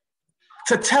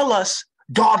to tell us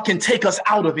God can take us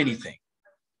out of anything.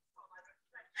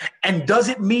 And does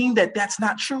it mean that that's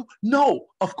not true? No,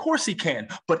 of course he can.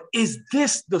 But is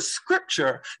this the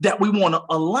scripture that we want to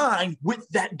align with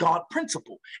that God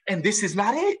principle? And this is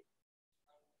not it.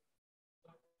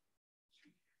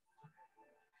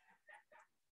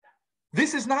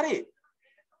 This is not it.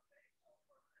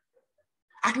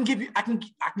 I can give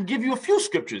you a few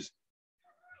scriptures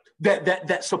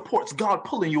that supports God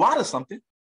pulling you out of something.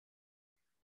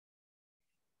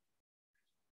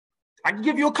 I can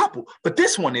give you a couple, but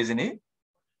this one isn't it.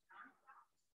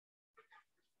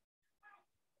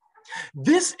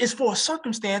 This is for a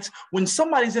circumstance when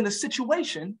somebody's in a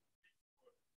situation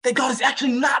that God is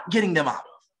actually not getting them out of.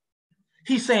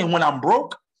 He's saying, when I'm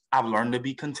broke, I've learned to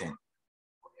be content.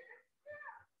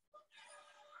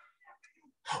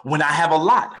 When I have a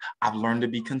lot, I've learned to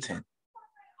be content.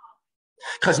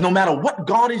 Because no matter what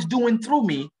God is doing through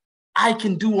me, I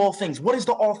can do all things. What is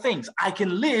the all things? I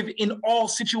can live in all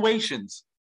situations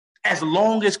as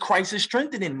long as Christ is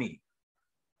strengthening me.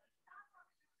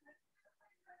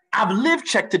 I've lived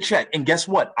check to check, and guess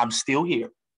what? I'm still here.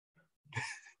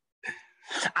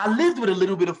 I lived with a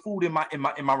little bit of food in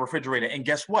my refrigerator, and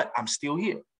guess what? I'm still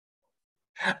here.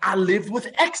 I lived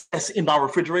with excess in my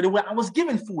refrigerator where I was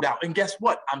giving food out, and guess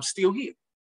what? I'm still here.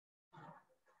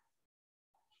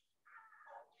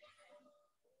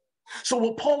 So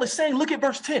what Paul is saying, look at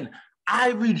verse 10. I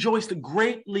rejoiced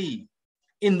greatly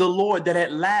in the Lord that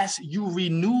at last you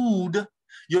renewed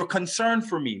your concern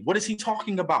for me. What is he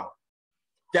talking about?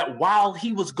 That while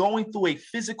he was going through a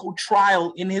physical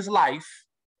trial in his life,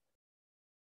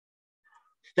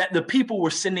 that the people were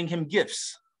sending him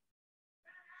gifts.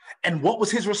 And what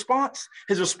was his response?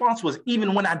 His response was,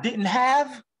 even when I didn't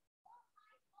have,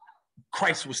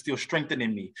 Christ was still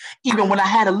strengthening me. Even when I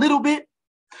had a little bit,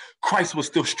 Christ was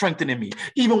still strengthening me.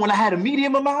 Even when I had a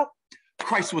medium amount,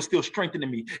 Christ was still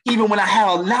strengthening me. Even when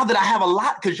now that I have a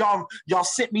lot, because y'all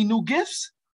sent me new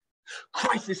gifts,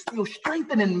 Christ is still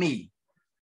strengthening me.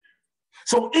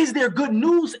 So is there good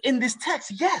news in this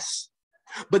text? Yes.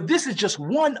 But this is just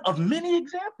one of many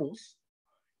examples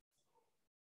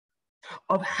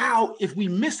of how, if we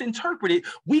misinterpret it,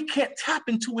 we can't tap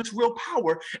into its real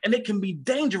power, and it can be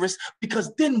dangerous,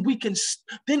 because then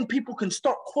people can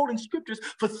start quoting scriptures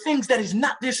for things that is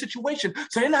not their situation.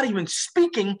 So they're not even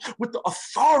speaking with the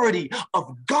authority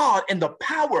of God and the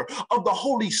power of the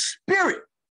Holy Spirit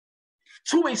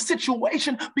to a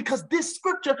situation, because this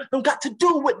scripture don't got to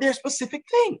do with their specific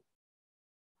thing.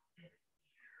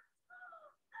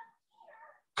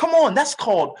 Come on,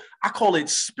 I call it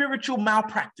spiritual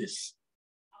malpractice.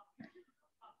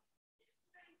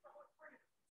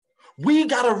 We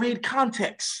got to read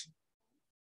context.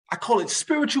 I call it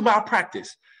spiritual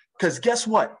malpractice, because guess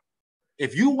what?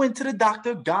 If you went to the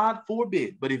doctor, God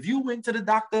forbid, but if you went to the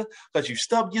doctor because you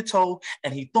stubbed your toe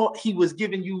and he thought he was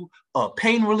giving you a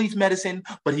pain relief medicine,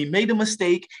 but he made a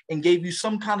mistake and gave you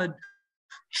some kind of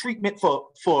treatment for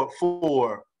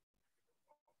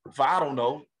I don't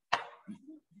know,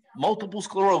 multiple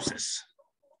sclerosis,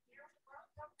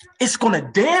 it's going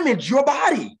to damage your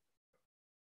body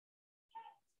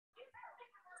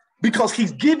because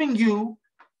he's giving you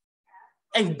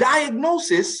a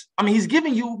diagnosis. I mean, he's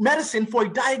giving you medicine for a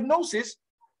diagnosis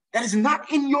that is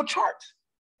not in your chart.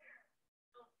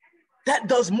 That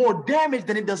does more damage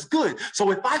than it does good.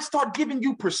 So if I start giving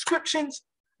you prescriptions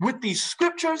with these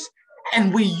scriptures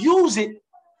and we use it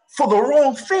for the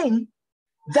wrong thing,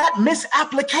 that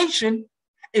misapplication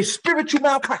is spiritual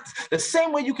malpractice. The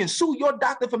same way you can sue your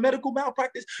doctor for medical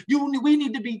malpractice, we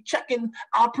need to be checking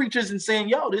our preachers and saying,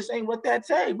 yo, this ain't what that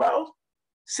say, bro.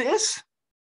 Sis,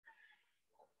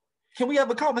 can we have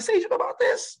a conversation about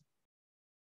this?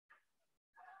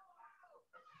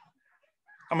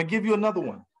 I'm going to give you another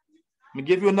one.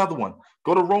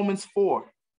 Go to Romans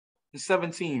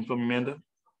 4:17 for me, Amanda.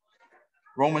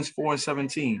 Romans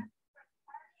 4:17.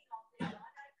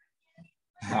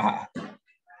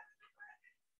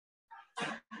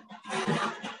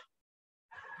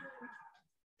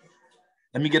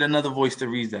 Let me get another voice to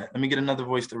read that. I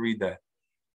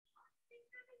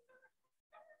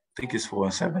think it's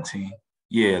 4:17.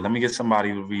 Yeah, let me get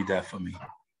somebody to read that for me.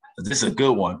 This is a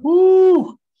good one.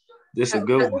 Woo! This is a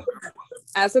good one.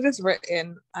 As it is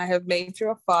written, I have made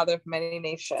you a father of many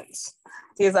nations.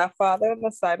 He is our father in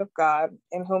the sight of God,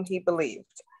 in whom he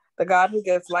believed, the God who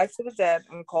gives life to the dead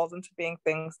and calls into being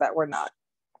things that were not.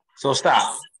 So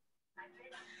stop.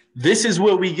 This is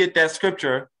where we get that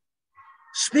scripture.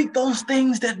 Speak those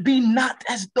things that be not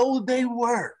as though they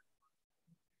were.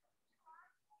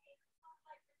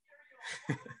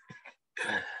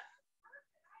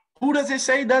 Who does it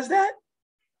say does that?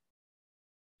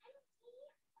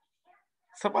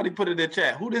 Somebody put it in the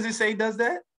chat. Who does it say does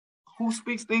that? Who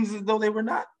speaks things as though they were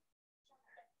not?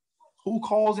 Who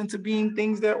calls into being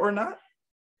things that were not?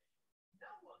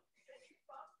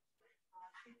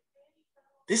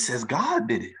 This says God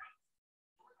did it.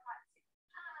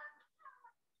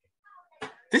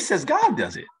 This says God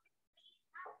does it.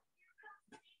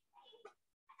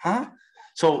 Huh?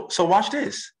 So watch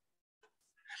this.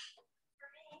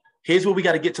 Here's where we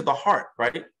got to get to the heart,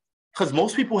 right? Because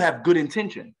most people have good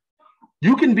intention.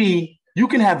 You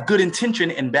can have good intention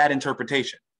and bad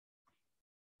interpretation.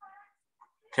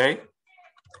 Okay?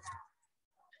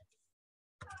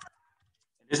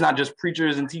 It's not just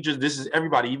preachers and teachers. This is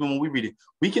everybody, even when we read it.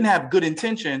 We can have good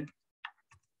intention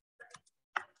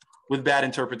with bad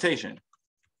interpretation.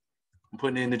 I'm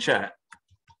putting it in the chat,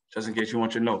 just in case you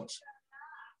want your notes.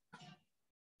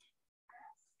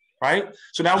 Right?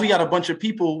 So now we got a bunch of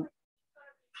people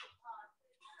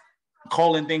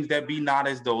calling things that be not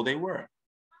as though they were.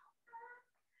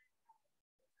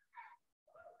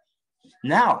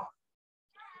 Now,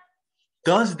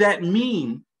 does that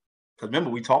mean, because remember,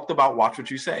 we talked about watch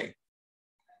what you say.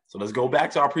 So let's go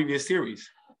back to our previous series.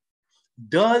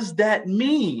 Does that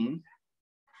mean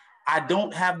I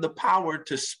don't have the power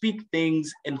to speak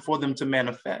things and for them to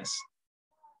manifest?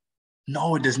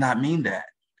 No, it does not mean that.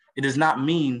 It does not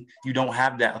mean you don't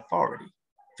have that authority.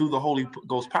 Through the Holy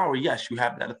Ghost power, yes, you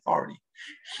have that authority.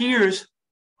 Here's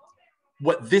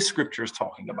what this scripture is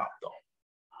talking about,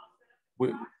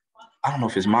 though. I don't know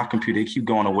if it's my computer. They keep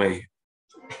going away.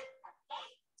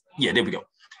 Yeah, there we go.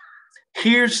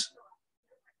 Here's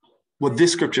what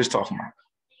this scripture is talking about.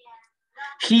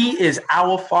 He is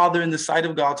our father in the sight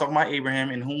of God, talking about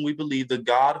Abraham, in whom we believe, the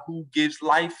God who gives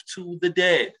life to the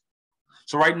dead.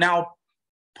 So right now,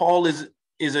 Paul is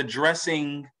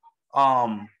addressing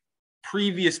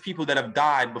previous people that have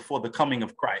died before the coming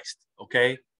of Christ,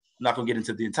 okay? I'm not going to get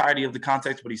into the entirety of the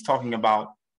context, but he's talking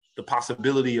about the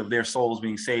possibility of their souls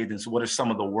being saved. And so what are some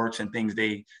of the works and things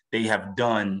they have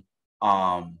done?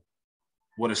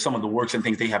 What are some of the works and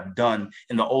things they have done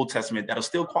in the Old Testament that'll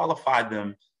still qualify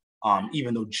them,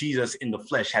 even though Jesus in the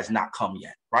flesh has not come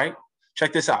yet, right?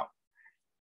 Check this out.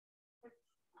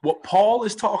 What Paul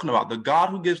is talking about, the God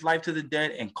who gives life to the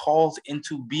dead and calls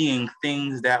into being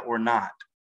things that were not.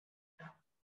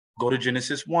 Go to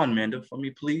Genesis 1, Manda, for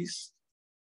me, please.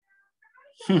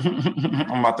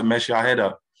 I'm about to mess your head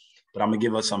up, but I'm going to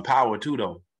give us some power too,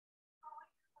 though.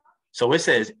 So it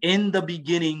says, in the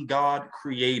beginning, God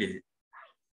created.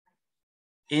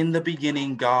 In the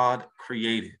beginning, God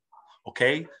created.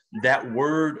 Okay? That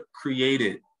word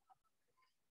created.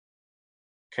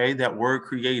 Okay? That word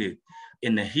created.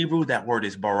 In the Hebrew, that word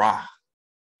is bara.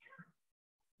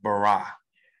 Bara.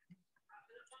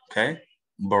 Okay?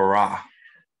 Bara.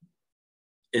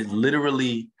 It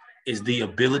literally is the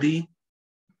ability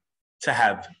to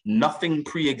have nothing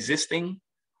pre-existing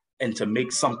and to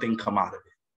make something come out of it.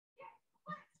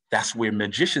 That's where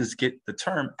magicians get the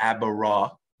term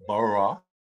abara, bara,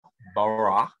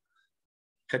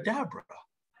 kadabra.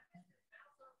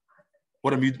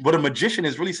 What a magician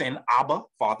is really saying, Abba,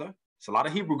 Father. It's a lot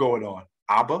of Hebrew going on.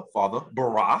 Abba, Father,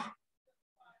 bara,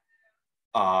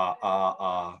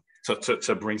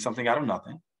 to bring something out of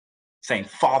nothing. Saying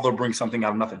Father brings something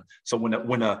out of nothing. So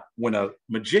when a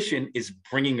magician is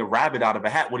bringing a rabbit out of a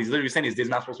hat, what he's literally saying is there's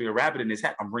not supposed to be a rabbit in his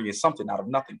hat. I'm bringing something out of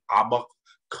nothing. Abba,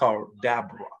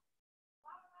 kadabra.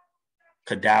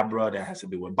 Kadabra, that has to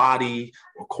do with body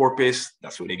or corpus.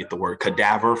 That's where they get the word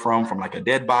cadaver from like a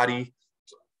dead body.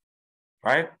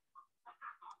 Right?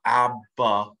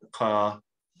 Abba,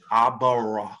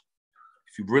 abara.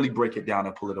 If you really break it down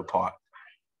and pull it apart.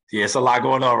 Yeah, it's a lot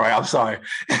going on, right? I'm sorry.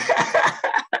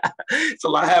 It's a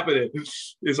lot happening.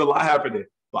 There's a lot happening.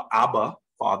 But Abba,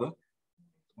 Father,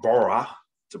 bara,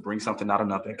 to bring something out of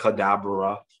nothing.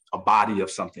 Kadabra, a body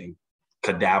of something.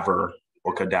 Cadaver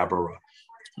or cadabra.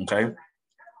 Okay?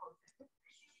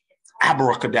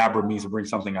 Abracadabra means to bring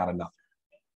something out of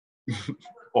nothing.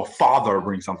 Or Father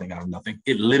brings something out of nothing.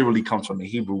 It literally comes from the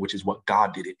Hebrew, which is what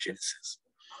God did in Genesis.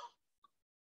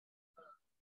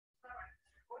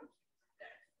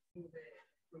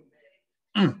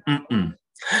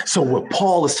 So what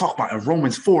Paul is talking about in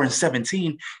Romans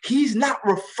 4:17, he's not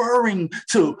referring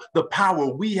to the power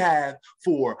we have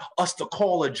for us to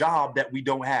call a job that we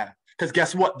don't have. Because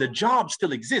guess what? The job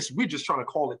still exists. We're just trying to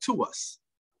call it to us.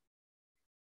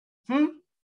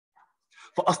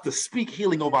 For us to speak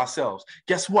healing over ourselves.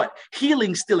 Guess what?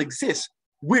 Healing still exists.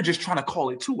 We're just trying to call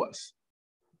it to us.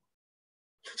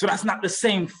 So that's not the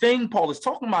same thing Paul is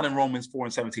talking about in Romans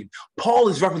 4:17. Paul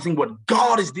is referencing what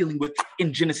God is dealing with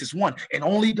in Genesis 1. And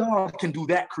only God can do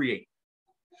that, create.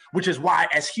 Which is why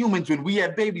as humans, when we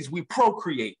have babies, we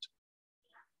procreate.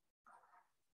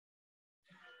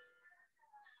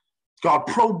 God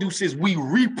produces, we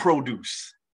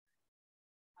reproduce.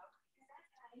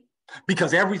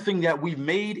 Because everything that we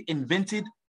made, invented,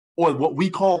 or what we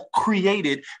call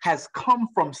created has come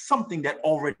from something that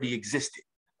already existed.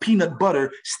 Peanut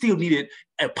butter still needed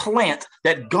a plant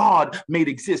that God made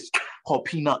exist called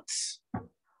peanuts.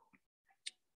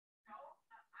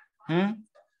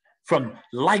 From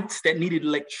lights that needed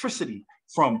electricity,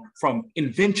 from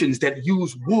inventions that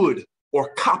use wood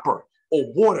or copper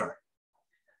or water.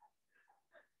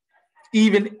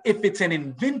 Even if it's an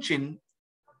invention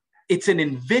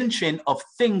of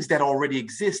things that already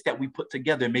exist that we put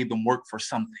together and made them work for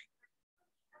something.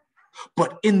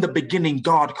 But in the beginning,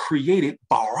 God created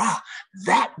bara.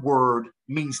 That word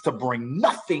means to bring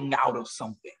nothing out of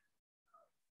something.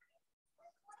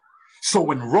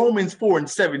 So in Romans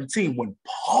 4:17, when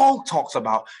Paul talks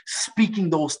about speaking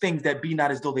those things that be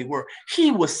not as though they were, he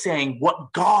was saying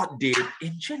what God did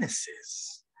in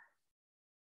Genesis.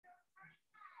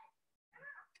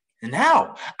 And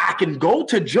now I can go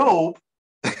to Job.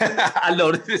 I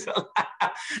know this is a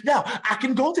lot. Now I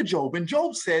can go to Job, and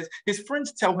Job says his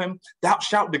friends tell him, "Thou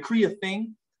shalt decree a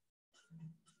thing,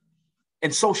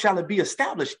 and so shall it be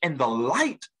established, and the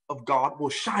light of God will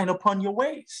shine upon your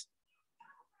ways."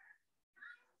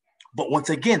 But once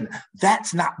again,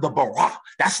 that's not the bara.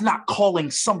 That's not calling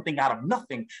something out of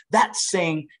nothing. That's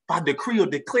saying, if I decree or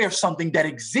declare something that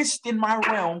exists in my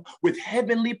realm with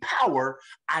heavenly power,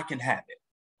 I can have it.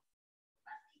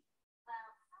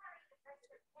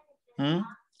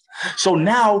 So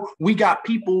now we got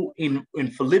people in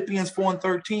Philippians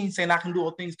 4:13 saying I can do all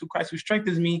things through Christ who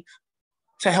strengthens me,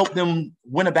 to help them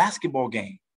win a basketball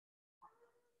game.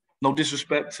 No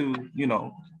disrespect to,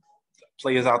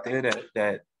 players out there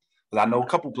that I know a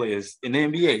couple players in the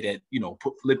NBA that,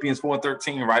 put Philippians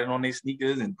 4:13, write it on their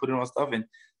sneakers and put it on stuff. And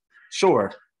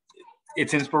sure,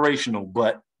 it's inspirational,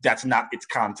 but that's not its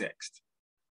context.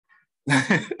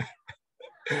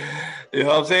 You know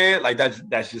what I'm saying? Like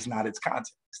that's just not its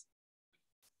context.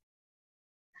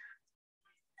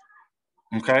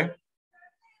 Okay.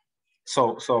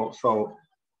 So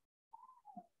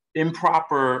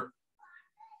improper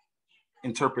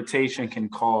interpretation can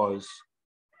cause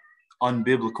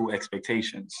unbiblical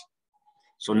expectations.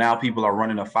 So now people are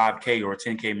running a 5K or a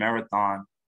 10K marathon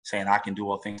saying I can do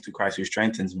all things through Christ who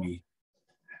strengthens me,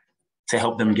 to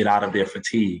help them get out of their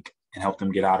fatigue and help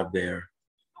them get out of their.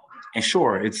 And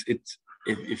sure, it's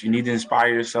if you need to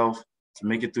inspire yourself to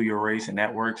make it through your race and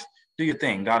that works, do your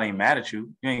thing. God ain't mad at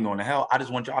you. You ain't going to hell. I just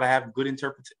want y'all to have good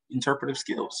interpretive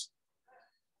skills.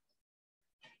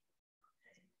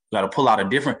 You got to pull out a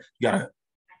different. You got to.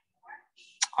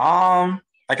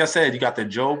 Like I said, you got the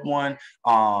Job one.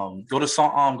 Go to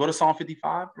Psalm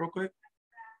 55 real quick.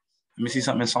 Let me see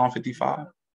something in Psalm 55. I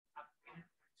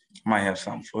might have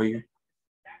something for you.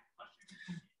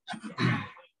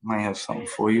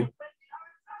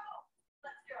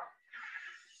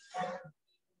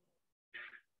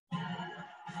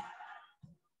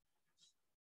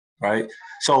 Right?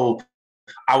 So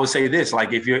I would say this,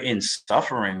 like if you're in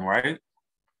suffering, right?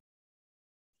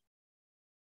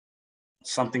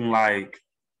 Something like,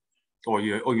 or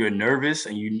you're nervous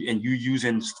and you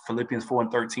using Philippians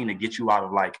 4:13 to get you out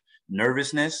of like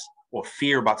nervousness or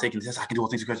fear about taking this. I can do all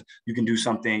things because you can do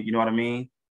something, you know what I mean?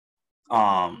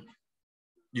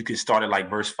 You can start at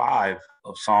like verse 5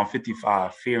 of Psalm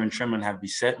 55. Fear and trembling have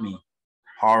beset me.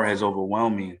 Horror has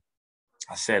overwhelmed me.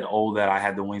 I said, oh, that I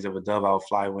had the wings of a dove, I would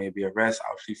fly away and be at rest. I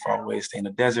would flee far away, stay in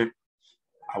the desert.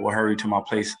 I will hurry to my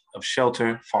place of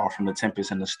shelter, far from the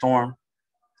tempest and the storm.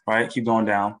 Right? Keep going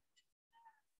down.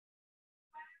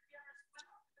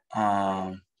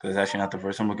 Because it's actually not the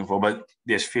verse I'm looking for, but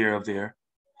there's fear up there.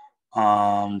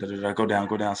 Go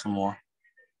down some more.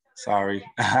 Sorry.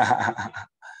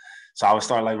 So I would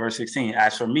start like verse 16.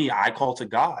 As for me, I call to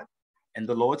God, and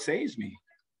the Lord saves me.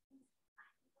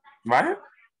 Right?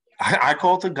 I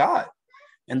call to God,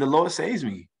 and the Lord saves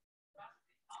me.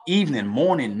 Evening,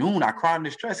 morning, noon, I cry in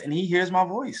distress, and he hears my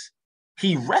voice.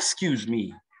 He rescues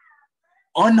me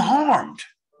unharmed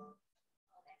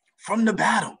from the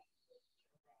battle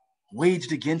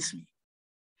waged against me.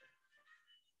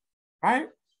 Right?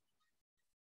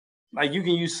 Like you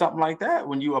can use something like that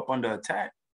when you up under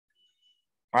attack.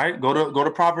 Right? Go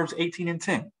to Proverbs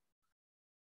 18:10.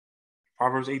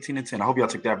 Proverbs 18:10. I hope y'all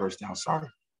took that verse down. Sorry.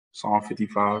 Psalm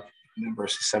 55, and then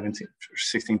verses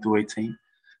 16 through 18.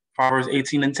 Proverbs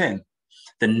 18:10.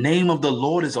 The name of the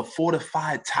Lord is a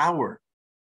fortified tower.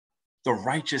 The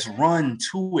righteous run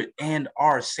to it and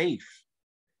are safe.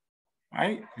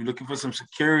 Right? You're looking for some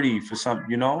security, for some,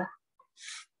 you know.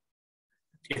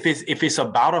 If it's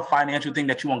about a financial thing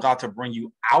that you want God to bring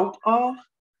you out of,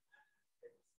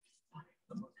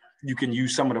 you can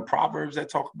use some of the Proverbs that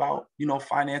talk about, you know,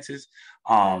 finances.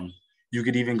 You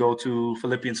could even go to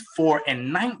Philippians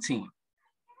 4:19.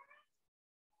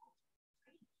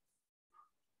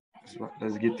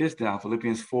 Let's get this down.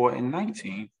 Philippians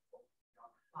 4:19.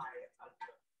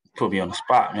 Put me on the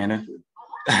spot, man.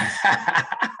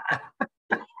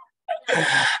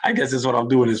 I guess that's what I'm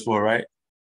doing this for, right?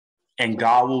 And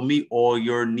God will meet all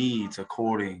your needs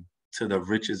according to the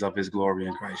riches of his glory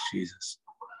in Christ Jesus.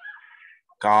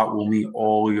 God will meet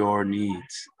all your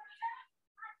needs.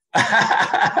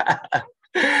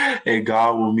 And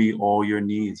God will meet all your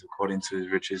needs according to his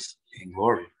riches in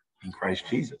glory in Christ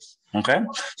Jesus. Okay?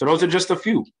 So those are just a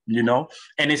few, you know?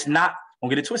 And it's not, don't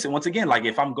get it twisted. Once again, like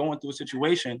if I'm going through a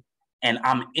situation and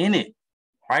I'm in it,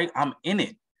 right? I'm in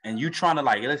it. And you trying to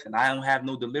like, listen, I don't have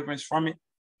no deliverance from it.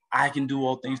 I can do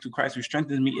all things through Christ who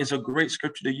strengthens me. It's a great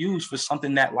scripture to use for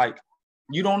something that like,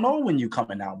 you don't know when you're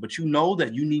coming out, but you know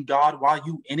that you need God while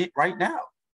you in it right now.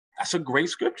 That's a great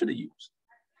scripture to use.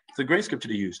 It's a great scripture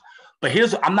to use. But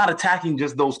I'm not attacking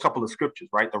just those couple of scriptures,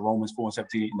 right? The Romans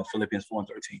 4:17 and the Philippians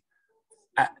 4:13.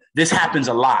 This happens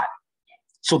a lot.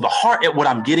 So the heart at what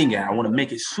I'm getting at, I want to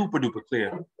make it super duper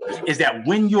clear, is that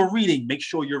when you're reading, make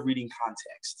sure you're reading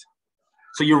context.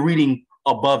 So you're reading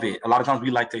above it. A lot of times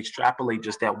we like to extrapolate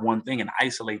just that one thing and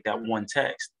isolate that one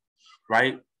text,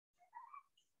 right?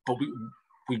 But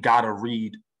we got to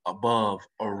read above,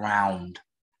 around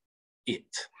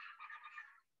it.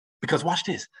 Because watch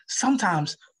this.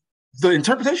 Sometimes the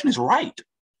interpretation is right.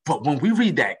 But when we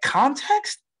read that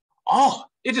context,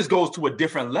 it just goes to a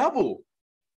different level.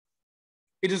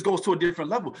 It just goes to a different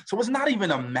level. So it's not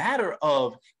even a matter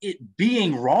of it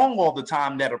being wrong all the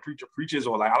time that a preacher preaches,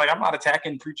 or like I'm not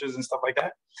attacking preachers and stuff like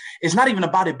that. It's not even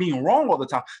about it being wrong all the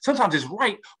time. Sometimes it's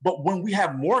right, but when we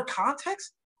have more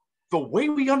context, the way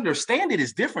we understand it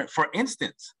is different. For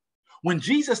instance, when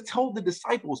Jesus told the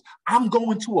disciples, I'm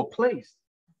going to a place.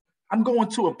 I'm going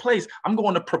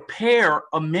to prepare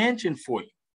a mansion for you.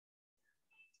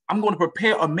 I'm going to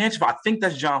prepare a mansion. I think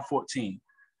that's John 14.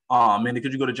 Mandy,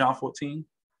 could you go to John 14?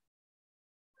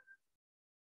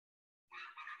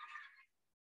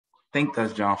 I think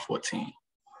that's John 14.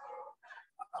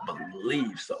 I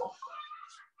believe so.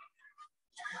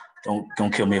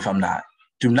 Don't kill me if I'm not.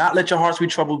 Do not let your hearts be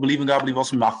troubled. Believe in God, believe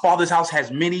also in me. My Father's house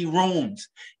has many rooms.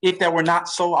 If that were not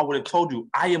so, I would have told you.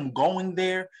 I am going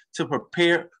there to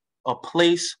prepare a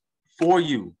place for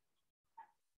you.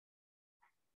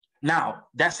 Now,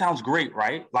 that sounds great,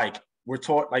 right? Like we're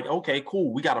taught, like, okay,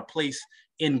 cool. We got a place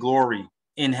in glory,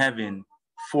 in heaven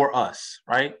for us,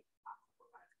 right?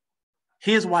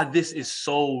 Here's why this is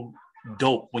so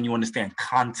dope when you understand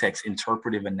context,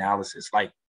 interpretive analysis.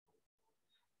 Like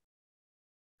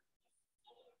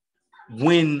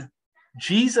when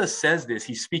Jesus says this,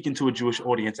 he's speaking to a Jewish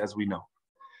audience, as we know.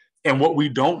 And what we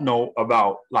don't know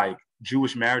about like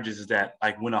Jewish marriages is that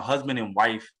like when a husband and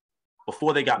wife,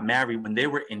 before they got married, when they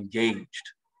were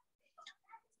engaged,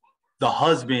 the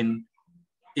husband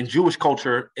in Jewish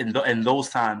culture in those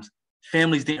times,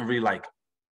 families didn't really like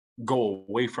go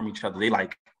away from each other. They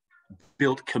like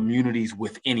built communities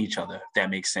within each other, if that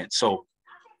makes sense. So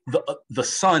the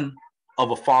son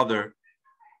of a father,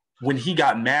 when he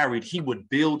got married, he would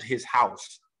build his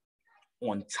house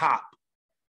on top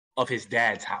of his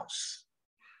dad's house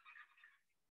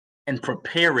and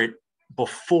prepare it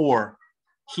before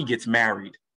he gets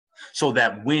married, so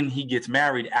that when he gets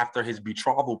married after his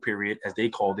betrothal period, as they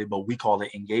called it, but we call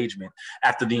it engagement,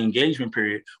 after the engagement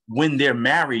period, when they're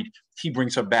married, he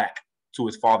brings her back to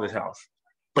his father's house.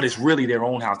 But it's really their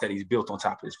own house that he's built on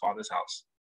top of his father's house.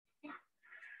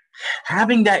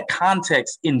 Having that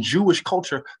context in Jewish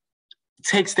culture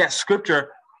takes that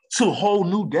scripture to a whole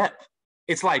new depth.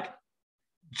 It's like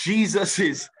Jesus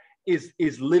is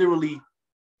literally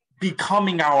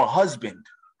becoming our husband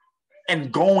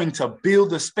and going to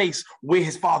build a space where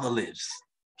his father lives.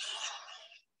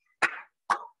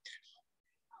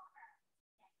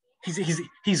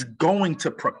 He's going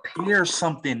to prepare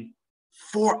something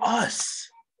for us.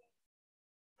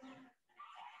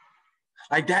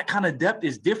 Like that kind of depth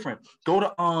is different. Go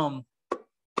to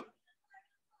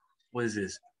what is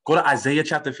this? Go to Isaiah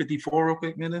chapter 54 real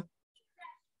quick, minute.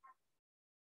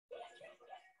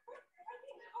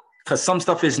 Because some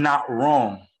stuff is not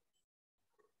wrong,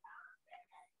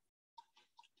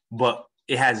 but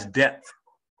it has depth.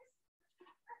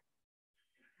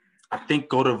 I think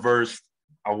go to verse,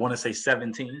 I want to say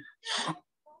 17,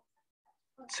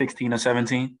 16 or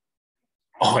 17.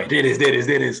 Oh, it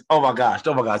is. Oh my gosh,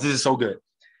 this is so good.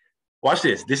 Watch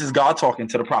this. This is God talking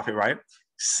to the prophet, right?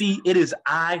 See, it is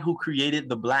I who created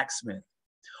the blacksmith,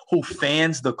 who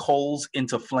fans the coals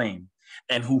into flame,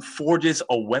 and who forges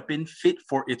a weapon fit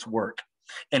for its work.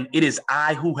 And it is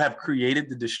I who have created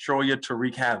the destroyer to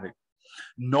wreak havoc.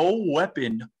 No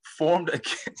weapon formed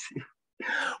against you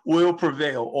will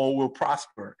prevail or will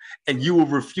prosper, and you will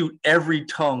refute every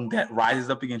tongue that rises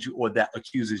up against you or that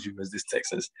accuses you, as this text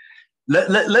says.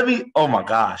 Let me, oh my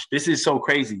gosh, this is so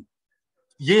crazy.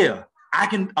 Yeah, I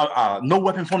can, no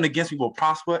weapon formed against me will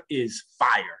prosper is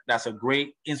fire. That's a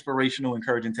great, inspirational,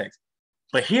 encouraging text.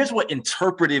 But here's what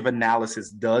interpretive analysis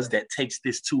does that takes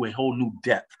this to a whole new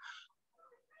depth.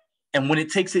 And when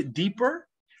it takes it deeper,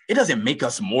 it doesn't make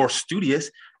us more studious.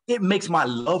 It makes my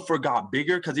love for God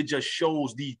bigger because it just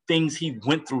shows the things he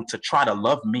went through to try to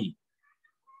love me.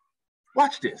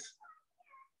 Watch this.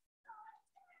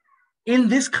 In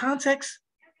this context,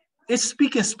 it's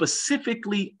speaking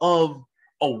specifically of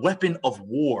a weapon of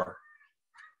war.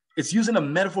 It's using a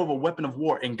metaphor of a weapon of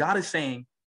war. And God is saying,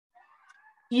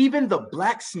 even the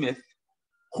blacksmith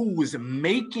who was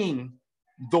making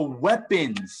the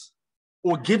weapons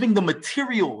or giving the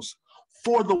materials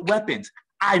for the weapons,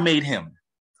 I made him.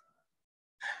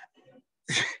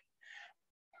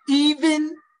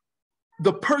 Even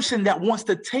the person that wants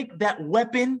to take that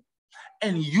weapon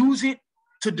and use it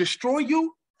to destroy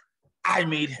you, I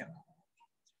made him.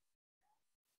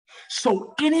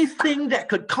 So anything that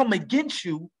could come against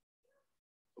you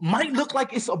might look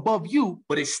like it's above you,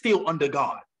 but it's still under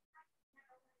God.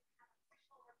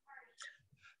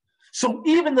 So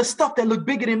even the stuff that look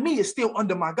bigger than me is still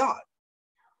under my God.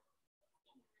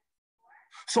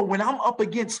 So when I'm up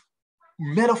against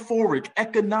metaphoric,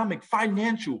 economic,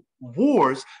 financial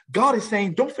wars, God is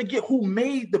saying, don't forget who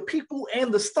made the people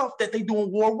and the stuff that they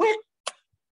doing war with.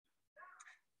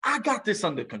 I got this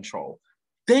under control.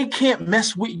 They can't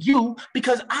mess with you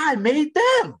because I made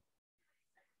them.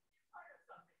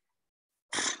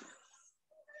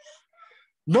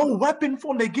 No weapon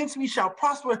formed against me shall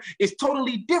prosper is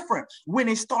totally different when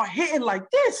it start hitting like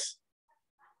this.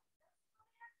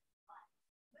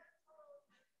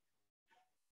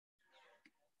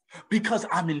 Because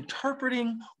I'm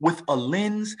interpreting with a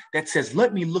lens that says,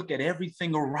 let me look at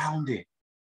everything around it.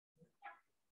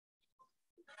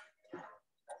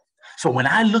 So when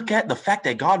I look at the fact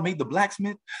that God made the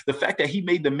blacksmith, the fact that he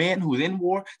made the man who's in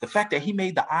war, the fact that he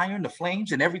made the iron, the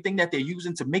flames, and everything that they're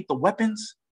using to make the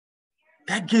weapons,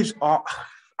 that gives,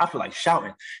 I feel like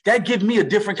shouting, that gives me a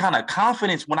different kind of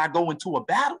confidence when I go into a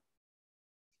battle.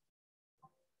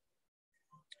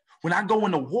 When I go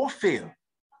into warfare.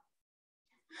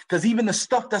 Because even the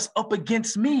stuff that's up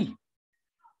against me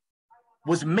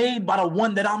was made by the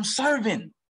one that I'm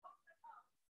serving.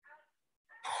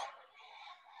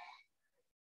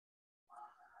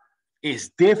 It's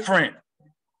different.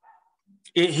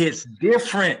 It hits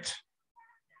different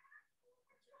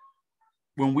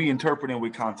when we interpret it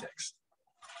with context.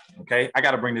 Okay, I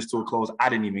got to bring this to a close. I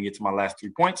didn't even get to my last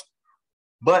 3 points.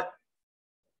 But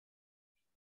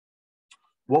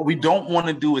what we don't want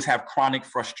to do is have chronic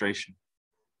frustration.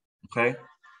 Okay?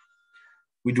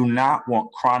 We do not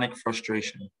want chronic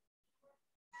frustration.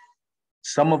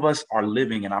 Some of us are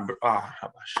living, and I'm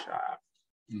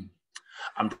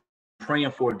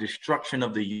praying for destruction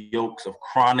of the yokes of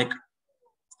chronic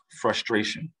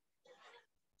frustration.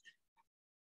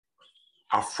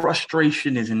 Our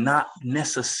frustration is not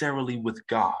necessarily with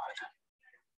God.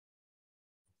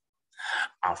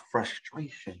 Our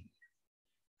frustration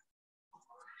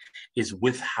is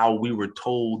with how we were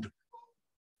told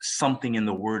something in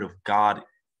the Word of God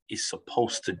is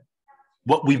supposed to,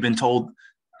 what we've been told,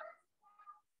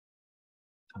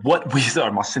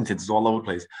 my sentence is all over the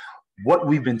place, what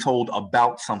we've been told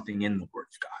about something in the Word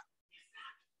of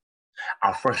God.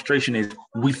 Our frustration is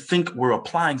we think we're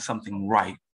applying something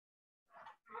right,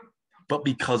 but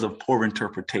because of poor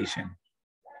interpretation,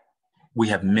 we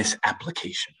have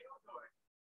misapplication.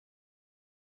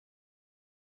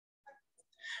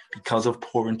 Because of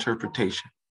poor interpretation,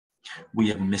 we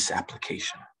have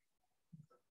misapplication.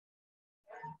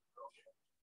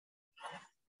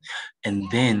 And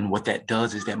then what that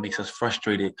does is that makes us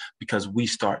frustrated because we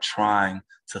start trying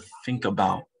to think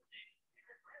about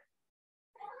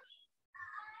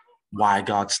why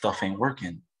God's stuff ain't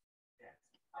working.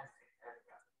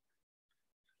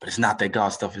 But it's not that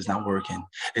God's stuff is not working.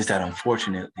 It's that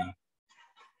unfortunately,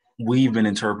 we've been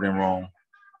interpreting wrong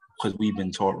because we've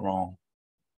been taught wrong.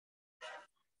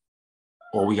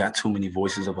 Or we got too many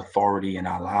voices of authority in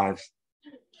our lives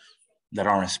that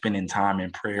aren't spending time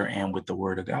in prayer and with the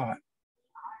Word of God.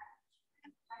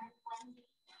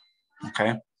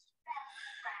 Okay?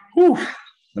 Whew.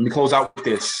 Let me close out with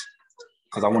this,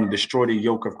 because I want to destroy the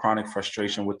yoke of chronic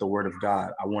frustration with the Word of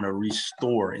God. I want to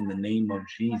restore in the name of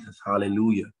Jesus.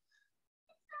 Hallelujah.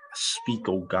 Speak,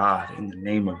 oh God, in the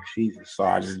name of Jesus. So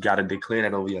I just got to declare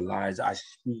that over your lives. I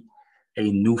speak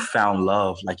a newfound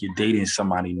love, like you're dating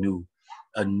somebody new.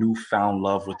 A newfound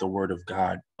love with the Word of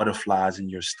God, butterflies in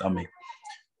your stomach,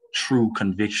 true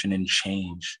conviction and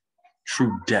change,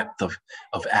 true depth of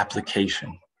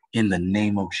application in the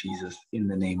name of Jesus, in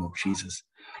the name of Jesus.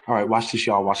 All right, watch this,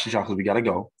 y'all. Watch this, y'all, because we got to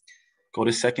go. Go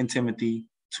to 2 Timothy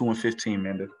 2:15,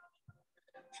 Amanda.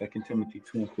 2 Timothy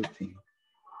 2:15.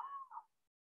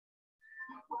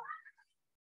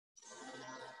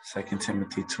 2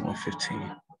 Timothy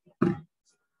 2:15.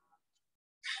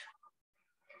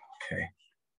 Okay.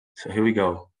 So here we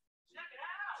go.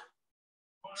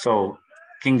 So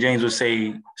King James would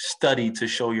say, study to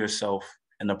show yourself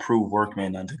an approved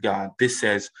workman unto God. This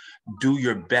says, do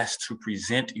your best to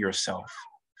present yourself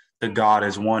to God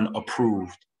as one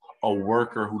approved, a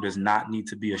worker who does not need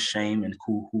to be ashamed and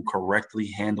who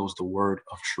correctly handles the word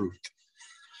of truth.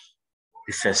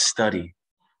 It says study.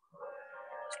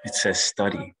 It says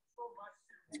study.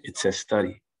 It says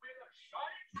study.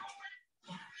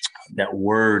 That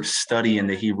word study in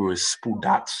the Hebrew is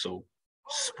spudatso.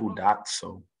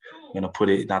 Spudatso. I'm going to put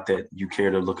it, not that you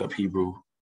care to look up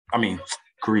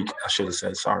Greek, I should have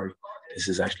said, sorry. This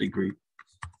is actually Greek,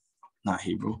 not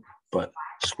Hebrew, but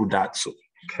spudatso,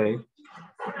 okay?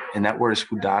 And that word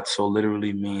spudatso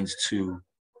literally means to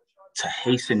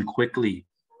hasten quickly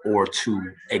or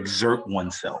to exert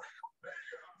oneself.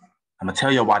 I'm going to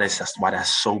tell you why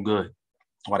that's so good,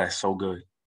 why that's so good.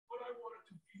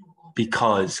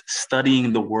 Because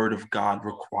studying the Word of God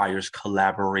requires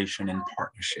collaboration and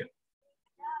partnership.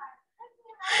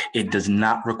 It does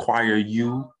not require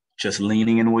you just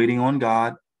leaning and waiting on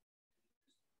God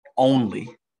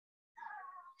only.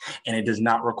 And it does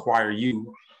not require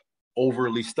you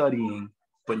overly studying,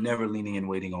 but never leaning and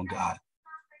waiting on God.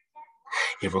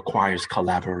 It requires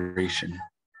collaboration.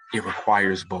 It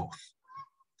requires both.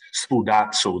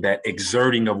 Spudatso, that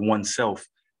exerting of oneself.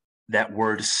 That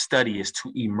word study is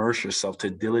to immerse yourself, to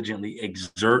diligently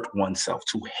exert oneself,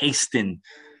 to hasten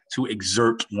to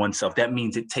exert oneself. That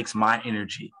means it takes my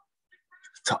energy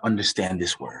to understand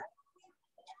this word.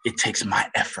 It takes my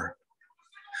effort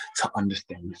to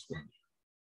understand this word.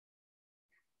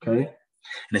 Okay?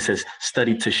 And it says,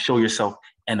 study to show yourself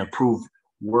an approved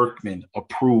workman,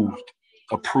 approved.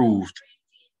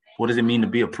 What does it mean to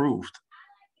be approved?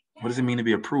 What does it mean to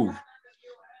be approved?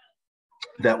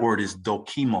 That word is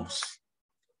dokimos,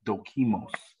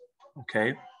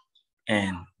 okay?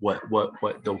 And what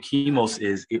dokimos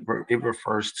is, it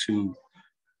refers to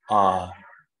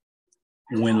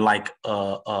when like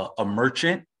a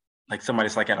merchant, like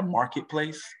somebody's like at a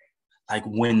marketplace, like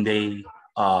when they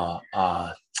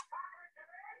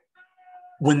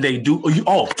when they do,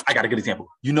 I got a good example.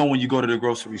 You know, when you go to the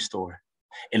grocery store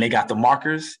and they got the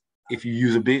markers, if you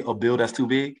use a bill that's too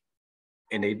big,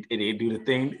 and they do the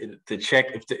thing to check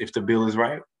if the bill is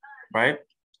right?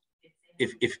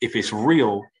 If it's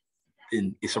real,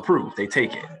 then it's approved. They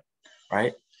take it,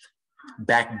 right?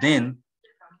 Back then,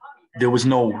 there was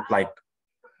no, like,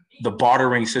 the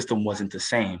bartering system wasn't the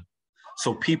same.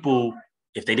 So people,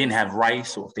 if they didn't have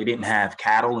rice or if they didn't have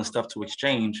cattle and stuff to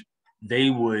exchange, they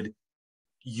would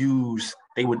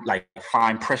like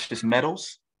find precious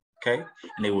metals, okay?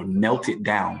 And they would melt it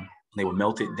down.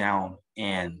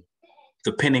 And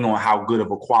depending on how good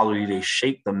of a quality they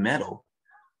shaped the metal,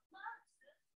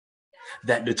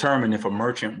 that determined if a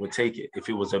merchant would take it. If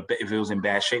it was in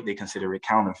bad shape, they consider it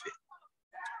counterfeit.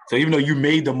 So even though you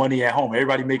made the money at home,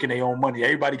 everybody making their own money,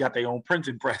 everybody got their own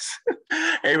printing press,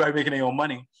 everybody making their own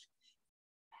money,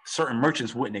 certain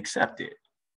merchants wouldn't accept it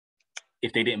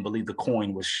if they didn't believe the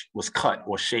coin was cut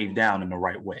or shaved down in the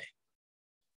right way.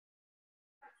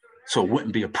 So it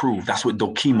wouldn't be approved. That's what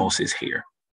dokimos is here,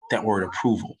 that word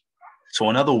approval. So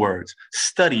in other words,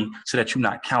 study so that you're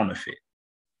not counterfeit.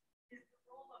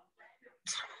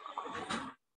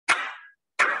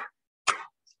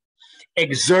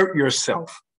 Exert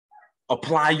yourself.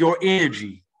 Apply your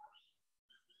energy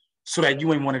so that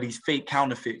you ain't one of these fake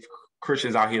counterfeit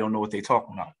Christians out here don't know what they're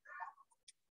talking about.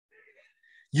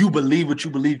 You believe what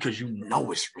you believe because you know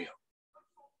it's real,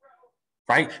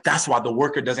 right? That's why the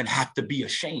worker doesn't have to be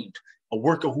ashamed. A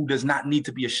worker who does not need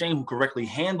to be ashamed, who correctly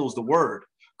handles the word,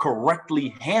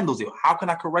 correctly handles it. How can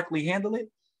I correctly handle it?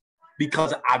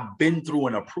 Because I've been through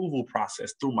an approval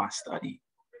process through my study.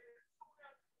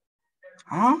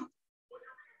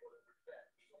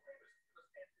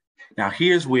 Now,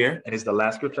 here's where, and it's the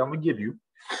last scripture I'm going to give you.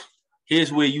 Here's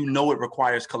where you know it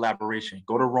requires collaboration.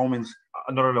 Go to Romans.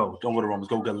 No. Don't go to Romans.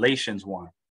 Go Galatians 1.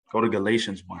 Go to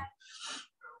Galatians 1.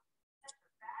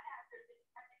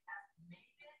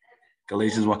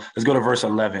 Galatians 1. Let's go to verse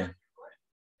 11.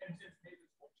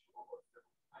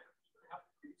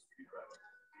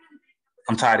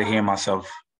 I'm tired of hearing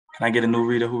myself. Can I get a new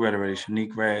reader? Who read already?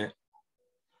 Shanique read.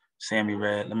 Sammy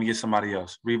read. Let me get somebody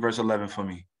else. Read verse 11 for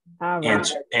me.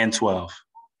 And 12.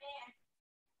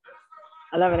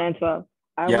 11 and 12.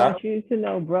 I want you to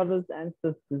know, brothers and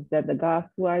sisters, that the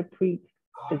gospel I preach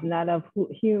is not of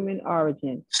human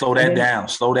origin. Slow that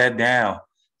down.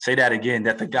 Say that again.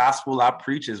 That the gospel I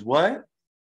preach is what?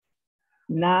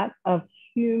 Not of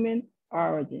human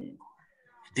origin.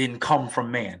 Didn't come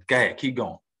from man. Go ahead, keep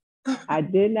going. I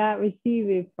did not receive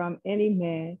it from any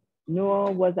man,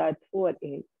 nor was I taught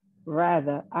it.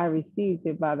 Rather, I received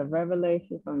it by the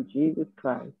revelation from Jesus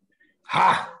Christ.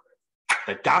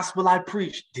 The gospel I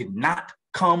preach did not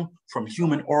come from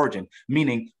human origin,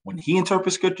 meaning when he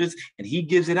interprets scriptures and he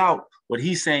gives it out, what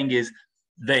he's saying is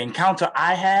the encounter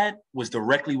I had was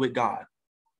directly with God.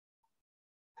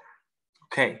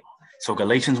 Okay, so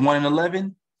Galatians 1 and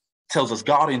 11 tells us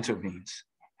God intervenes.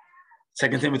 2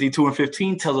 Timothy 2 and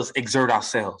 15 tells us exert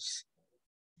ourselves.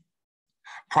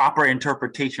 Proper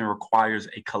interpretation requires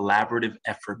a collaborative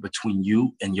effort between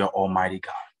you and your Almighty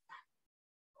God.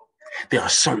 There are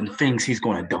certain things he's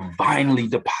going to divinely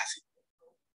deposit.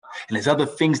 And there's other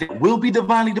things that will be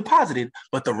divinely deposited,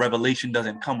 but the revelation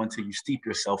doesn't come until you steep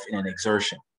yourself in an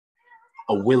exertion,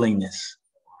 a willingness,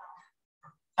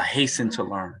 a hasten to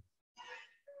learn.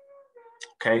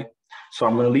 Okay, so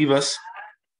I'm going to leave us,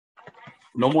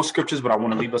 no more scriptures, but I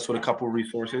want to leave us with a couple of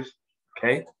resources.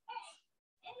 Okay.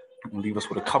 I'm going to leave us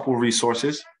with a couple of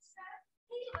resources.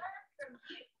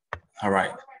 All right.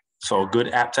 So a good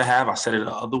app to have. I said it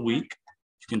the other week.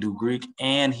 You can do Greek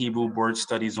and Hebrew word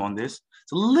studies on this.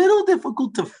 It's a little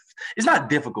difficult it's not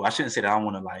difficult. I shouldn't say that. I don't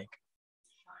want to like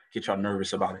get y'all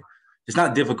nervous about it. It's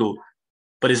not difficult,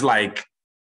 but it's like,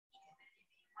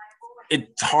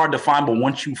 it's hard to find, but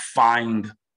once you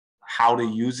find how to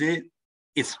use it,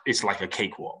 it's like a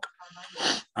cakewalk.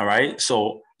 All right.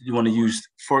 So you want to use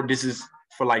this is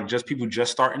for like just people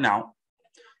just starting out,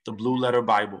 the Blue Letter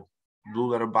Bible.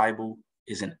 Blue Letter Bible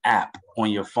is an app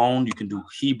on your phone. You can do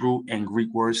Hebrew and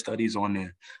Greek word studies on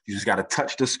there. You just got to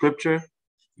touch the scripture,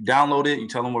 download it, you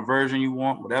tell them what version you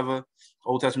want, whatever,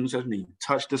 Old Testament, New Testament, you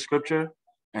touch the scripture,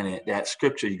 and that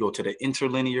scripture, you go to the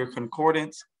interlinear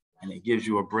concordance, and it gives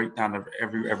you a breakdown of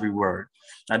every word.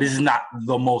 Now, this is not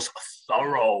the most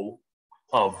thorough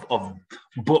of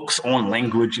books on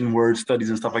language and word studies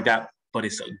and stuff like that, but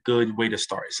it's a good way to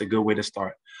start. It's a good way to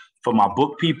start. For my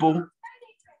book people,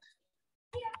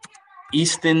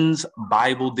 Easton's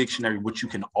Bible Dictionary, which you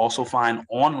can also find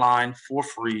online for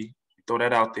free. Throw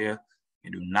that out there.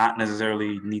 You do not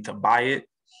necessarily need to buy it.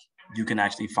 You can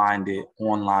actually find it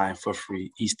online for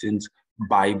free. Easton's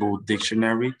Bible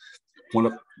Dictionary, one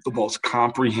of the most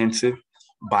comprehensive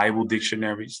Bible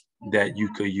dictionaries that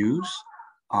you could use.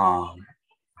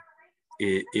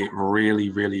 It really,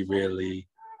 really, really,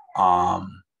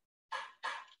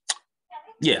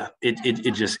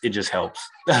 it just helps.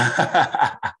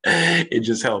 It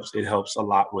just helps. It helps a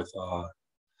lot with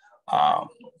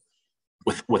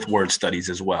word studies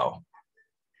as well.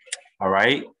 All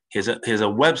right. Here's a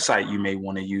website you may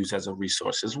want to use as a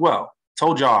resource as well.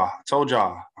 Told y'all, I'm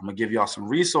gonna give y'all some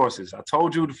resources. I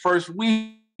told you the first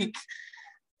week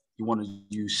you want to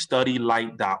use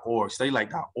studylight.org.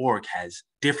 Studylight.org has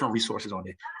different resources on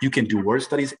it. You can do word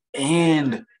studies,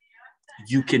 and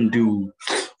you can do,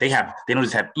 they don't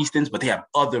just have Easton's, but they have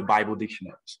other Bible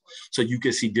dictionaries. So you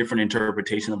can see different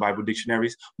interpretations of Bible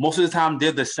dictionaries. Most of the time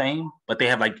they're the same, but they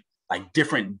have like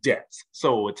different depths.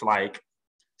 So it's like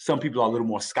some people are a little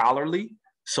more scholarly.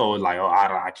 So like, oh,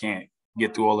 I can't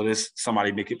get through all of this.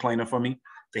 Somebody make it plainer for me.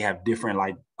 They have different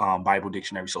Bible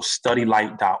dictionaries. So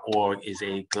studylight.org is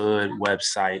a good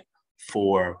website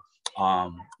for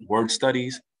word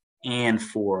studies and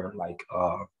for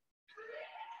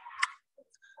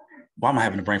why am I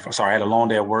having a brain fart? Sorry, I had a long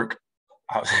day at work.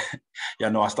 Y'all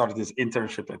know I started this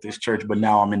internship at this church, but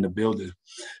now I'm in the building.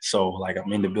 So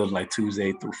I'm in the building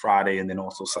Tuesday through Friday and then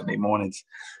also Sunday mornings.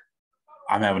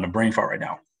 I'm having a brain fart right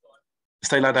now.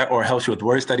 Studylight.org helps you with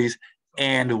word studies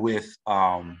and with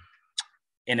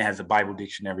and it has the Bible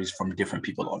dictionaries from different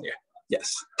people on there.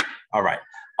 Yes. All right.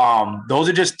 Those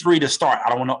are just 3 to start. I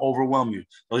don't want to overwhelm you.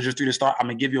 Those are just 3 to start. I'm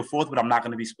going to give you a 4th, but I'm not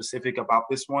going to be specific about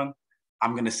this one.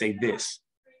 I'm going to say this.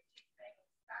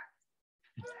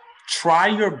 Try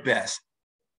your best.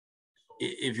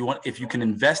 If you can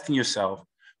invest in yourself,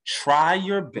 try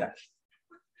your best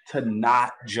to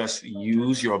not just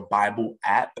use your Bible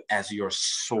app as your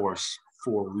source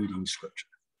for reading scripture.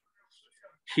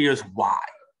 Here's why.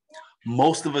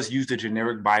 Most of us use the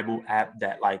generic Bible app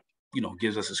that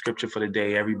gives us a scripture for the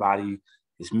day.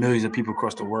 There's millions of people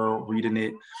across the world reading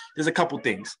it. There's a couple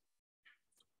things.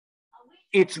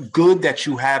 It's good that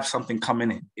you have something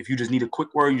coming in. If you just need a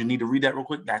quick word, you need to read that real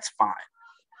quick, that's fine.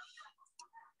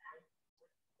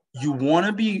 You want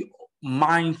to be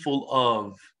mindful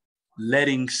of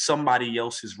letting somebody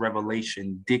else's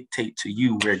revelation dictate to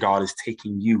you where God is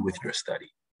taking you with your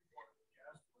study.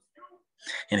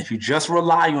 And if you just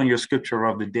rely on your scripture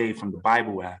of the day from the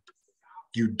Bible app,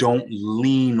 you don't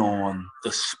lean on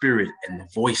the Spirit and the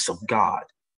voice of God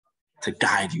to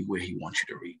guide you where He wants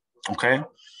you to read. Okay?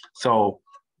 So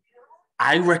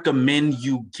I recommend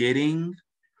you getting,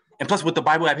 and plus with the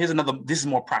Bible app, this is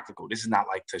more practical. This is not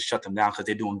to shut them down because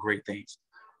they're doing great things,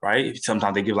 right?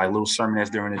 Sometimes they give little sermons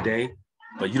during the day,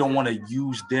 but you don't want to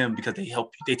use them because they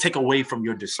help you. They take away from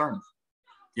your discernment.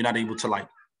 You're not able to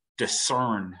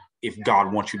discern if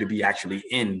God wants you to be actually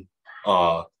in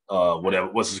whatever.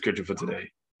 What's the scripture for today?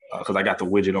 Because I got the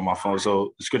widget on my phone.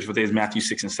 So the scripture for today is Matthew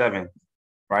 6 and 7,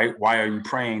 right? Why are you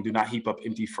praying? Do not heap up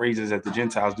empty phrases as the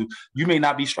Gentiles do. You may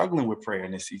not be struggling with prayer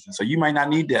in this season, so you might not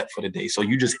need that for the day. So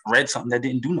you just read something that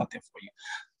didn't do nothing for you.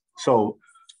 So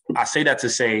I say that to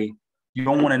say you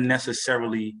don't want to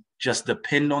necessarily just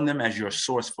depend on them as your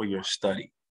source for your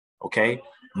study, okay?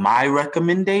 My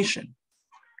recommendation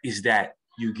is that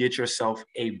you get yourself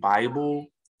a Bible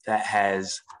that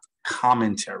has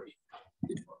commentary,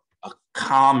 a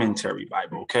commentary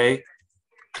Bible, okay?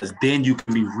 Because then you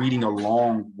can be reading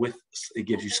along with, it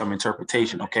gives you some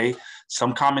interpretation, okay?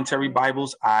 Some commentary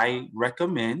Bibles I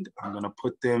recommend, I'm gonna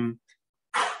put them,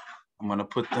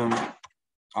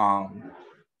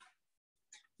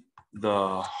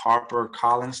 the Harper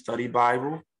Collins Study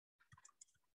Bible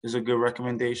is a good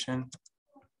recommendation.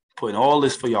 Putting all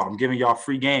this for y'all. I'm giving y'all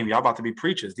free game. Y'all about to be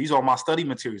preachers. These are my study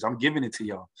materials. I'm giving it to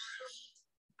y'all.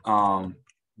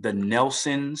 The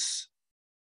Nelson's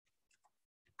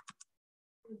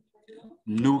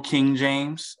New King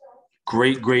James.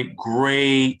 Great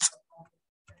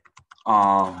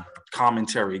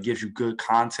commentary. It gives you good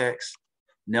context.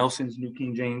 Nelson's New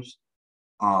King James.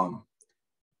 I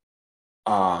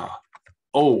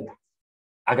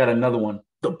got another one.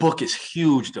 The book is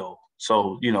huge though.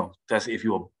 So, that's if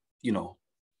you're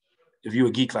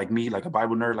a geek like me, like a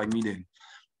Bible nerd like me, then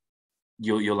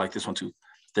you'll like this one too.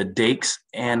 The Dake's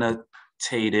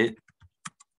Annotated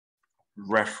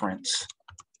Reference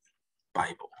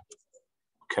Bible.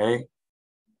 Okay.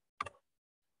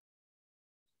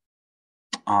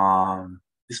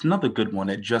 It's another good one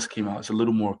that just came out. It's a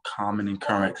little more common and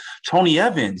current. Tony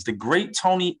Evans, the great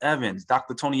Tony Evans,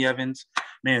 Dr. Tony Evans.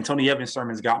 Man, Tony Evans'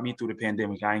 sermons got me through the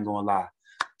pandemic. I ain't gonna lie.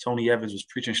 Tony Evans was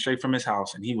preaching straight from his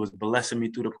house, and he was blessing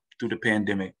me through the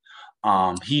pandemic.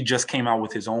 He just came out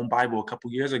with his own Bible a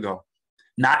couple years ago.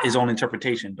 not his own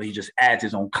interpretation, but he just adds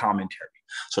his own commentary.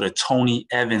 So the Tony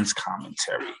Evans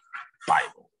Commentary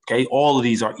Bible, okay? All of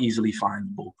these are easily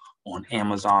findable on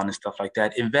Amazon and stuff like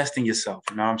that. Invest in yourself,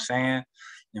 you know what I'm saying?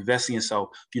 Invest in yourself.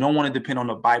 If you don't want to depend on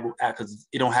the Bible app, because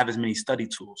it don't have as many study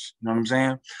tools, you know what I'm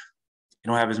saying? You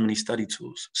don't have as many study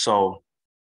tools. So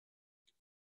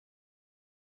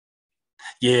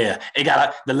yeah, it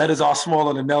got the letters are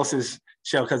smaller than Nelson's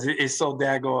show because it's so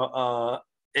daggone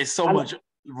it's so much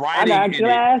writing. I got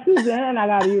glasses and I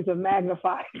gotta use a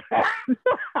magnifying glass.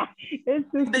 It's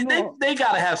just they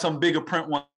gotta have some bigger print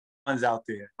ones out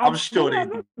there. I'm sure they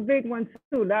do. Big one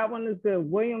too. That one is the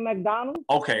William McDonald.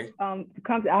 Okay. I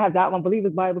have that one. I believe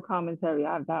it's Bible Commentary.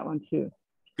 I have that one too.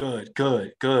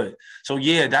 Good. So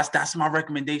yeah, that's my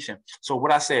recommendation. So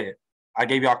what I said, I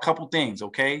gave y'all a couple things,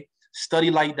 okay?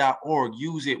 Studylight.org.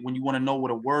 Use it when you want to know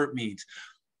what a word means.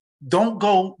 Don't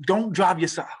drive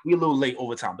yourself. We're a little late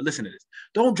over time, but listen to this.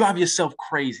 Don't drive yourself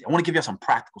crazy. I want to give you some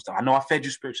practical stuff. I know I fed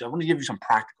you spiritual. I want to give you some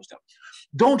practical stuff.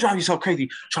 Don't drive yourself crazy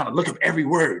trying to look up every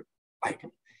word. Like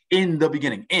in the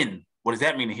beginning, in, what does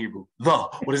that mean in Hebrew? The,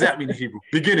 what does that mean in Hebrew?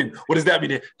 Beginning, what does that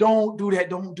mean? Don't do that.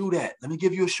 Don't do that. Let me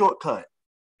give you a shortcut.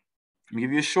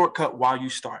 While you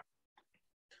start.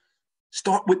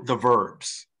 Start with the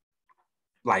verbs,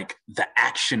 like the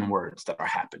action words that are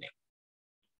happening.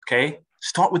 Okay?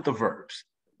 Start with the verbs.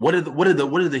 What are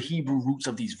the Hebrew roots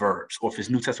of these verbs? Or if it's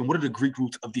New Testament, what are the Greek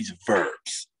roots of these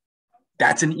verbs?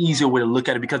 That's an easier way to look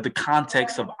at it because the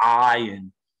context of I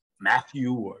and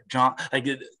Matthew or John,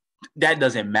 that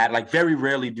doesn't matter. Like very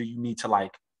rarely do you need to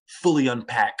like fully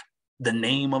unpack the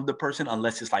name of the person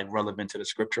unless it's like relevant to the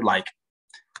scripture, like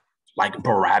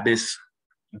Barabbas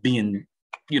being,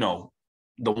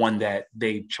 the one that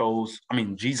they chose. I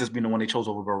mean, Jesus being the one they chose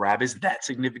over Barabbas, that's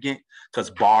significant because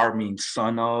Bar means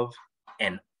son of,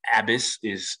 and Abbas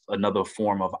is another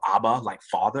form of Abba, like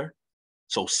father.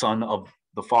 So son of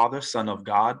the Father, son of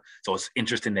God. So it's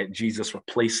interesting that Jesus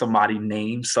replaced somebody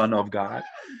named son of God.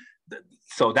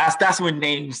 So that's when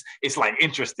names, it's like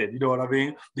interesting, you know what I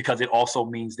mean? Because it also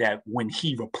means that when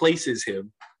he replaces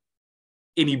him,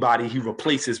 anybody he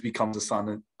replaces becomes a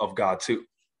son of God too.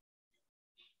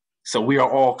 So we are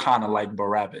all kind of like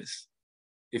Barabbas.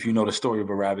 If you know the story of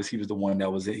Barabbas, he was the one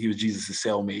he was Jesus'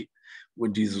 cellmate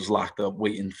when Jesus was locked up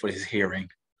waiting for his hearing.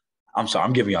 I'm sorry,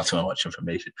 I'm giving y'all too much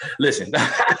information. Listen,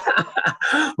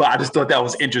 but I just thought that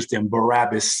was interesting.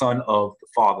 Barabbas, son of the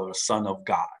Father, son of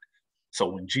God. So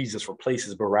when Jesus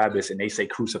replaces Barabbas and they say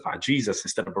crucify Jesus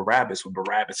instead of Barabbas, when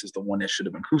Barabbas is the one that should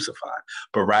have been crucified,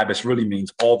 Barabbas really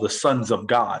means all the sons of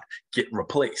God get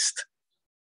replaced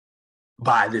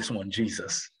by this one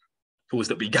Jesus, who is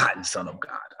the begotten son of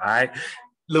God. All right.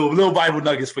 Little Bible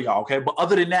nuggets for y'all. Okay. But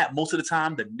other than that, most of the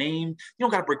time, the name, you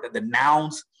don't got to break that. The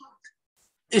nouns,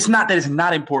 it's not that it's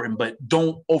not important, but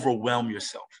don't overwhelm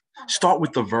yourself. Start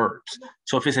with the verbs.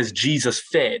 So if it says Jesus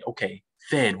fed, okay,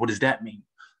 fed, what does that mean?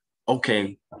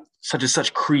 Okay, such and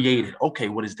such created. Okay,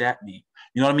 what does that mean?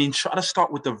 You know what I mean? Try to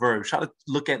start with the verbs. Try to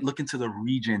look into the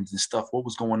regions and stuff, what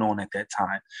was going on at that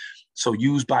time. So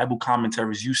use Bible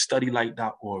commentaries, use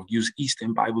studylight.org, use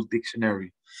Easton Bible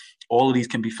Dictionary. All of these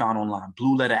can be found online.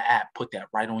 Blue Letter app, put that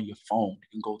right on your phone. You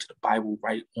can go to the Bible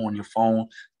right on your phone,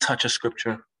 touch a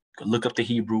scripture, you can look up the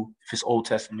Hebrew, if it's Old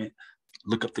Testament,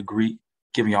 look up the Greek,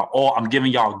 I'm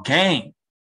giving y'all game.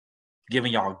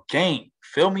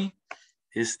 Feel me?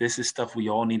 This is stuff we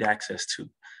all need access to.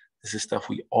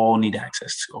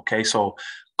 Okay, so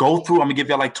go through, I'm gonna give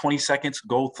y'all like 20 seconds,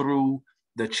 go through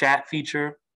the chat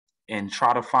feature and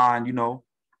try to find,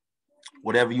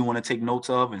 whatever you want to take notes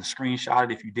of and screenshot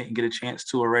it if you didn't get a chance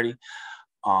to already.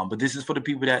 But this is for the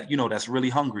people that, that's really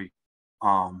hungry.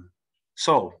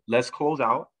 So let's close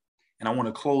out. And I want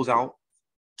to close out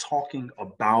talking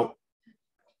about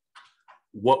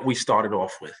what we started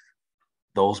off with,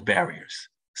 those barriers.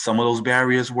 Some of those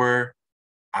barriers were,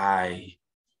 I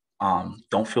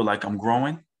don't feel like I'm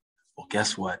growing. Well,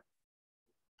 guess what?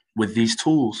 With these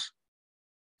tools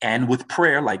and with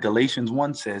prayer, like Galatians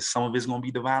 1 says, some of it's going to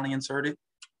be divinely inserted.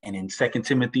 And in 2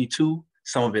 Timothy 2,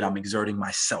 some of it I'm exerting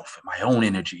myself, my own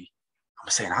energy. I'm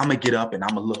saying I'm going to get up and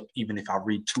I'm going to look, even if I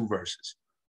read 2 verses.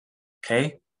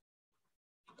 Okay?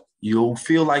 You'll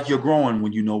feel like you're growing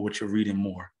when you know what you're reading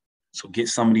more. So get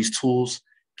some of these tools,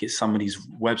 get some of these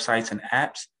websites and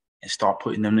apps, and start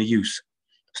putting them to use.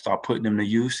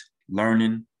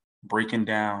 Learning, breaking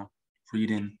down,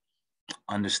 reading,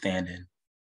 understanding, and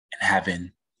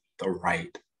having the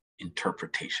right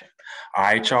interpretation. All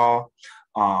right, y'all.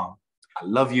 I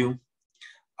love you.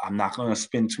 I'm not going to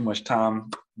spend too much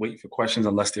time waiting for questions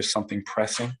unless there's something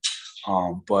pressing.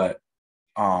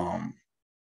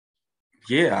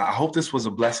 Yeah, I hope this was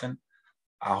a blessing.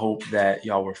 I hope that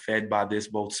y'all were fed by this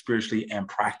both spiritually and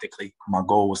practically. My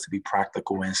goal was to be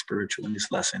practical and spiritual in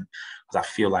this lesson because I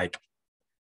feel like,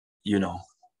 you know,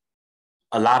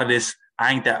 a lot of this,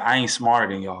 I ain't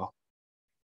smarter than y'all.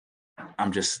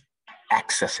 I'm just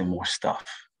accessing more stuff.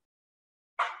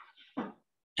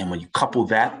 And when you couple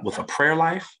that with a prayer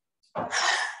life,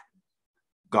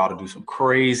 God will do some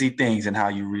crazy things in how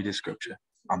you read the scripture.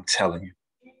 I'm telling you.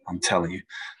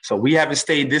 So we haven't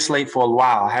stayed this late for a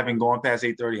while. I haven't gone past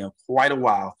 8:30 in quite a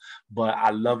while, but I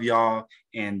love y'all.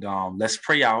 And let's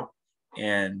pray out.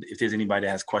 And if there's anybody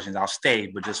that has questions, I'll stay,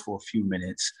 but just for a few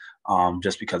minutes,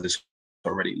 just because it's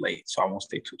already late. So I won't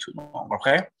stay too long,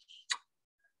 okay?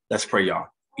 Let's pray, y'all.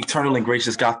 Eternal and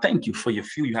gracious God, thank you for your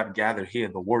few you have gathered here,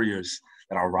 the warriors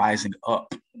that are rising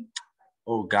up.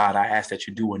 Oh, God, I ask that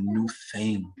you do a new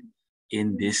thing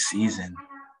in this season.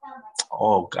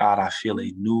 Oh, God, I feel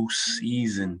a new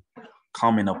season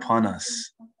coming upon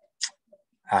us.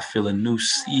 I feel a new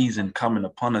season coming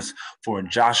upon us. For in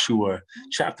Joshua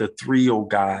chapter 3, oh,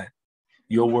 God,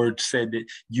 your word said that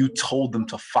you told them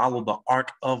to follow the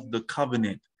ark of the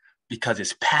covenant because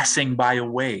it's passing by a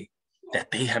way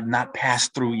that they have not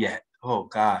passed through yet. Oh,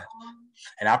 God.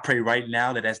 And I pray right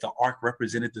now that as the ark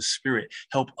represented the spirit,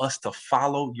 help us to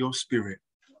follow your spirit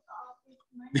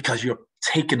because you're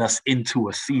taking us into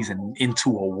a season,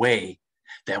 into a way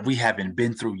that we haven't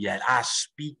been through yet. I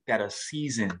speak that a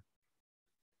season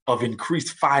of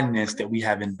increased finance that we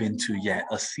haven't been to yet,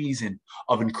 a season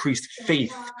of increased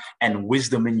faith and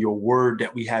wisdom in your word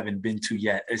that we haven't been to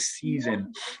yet, a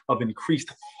season of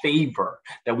increased favor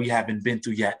that we haven't been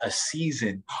through yet, a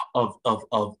season of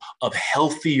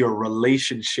healthier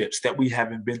relationships that we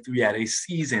haven't been through yet, a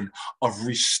season of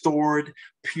restored,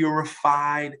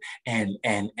 purified, and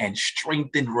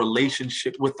strengthened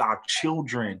relationship with our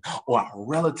children or our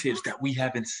relatives that we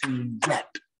haven't seen yet.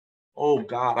 Oh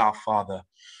God, our Father,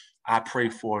 I pray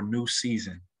for a new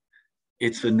season.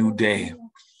 It's a new day.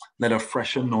 Let a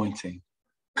fresh anointing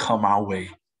come our way.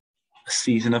 A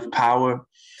season of power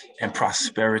and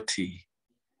prosperity.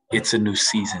 It's a new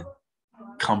season.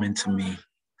 Come into me.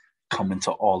 Come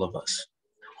into all of us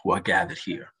who are gathered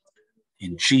here.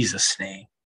 In Jesus' name,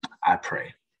 I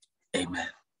pray. Amen.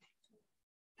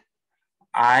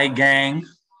 All right, gang.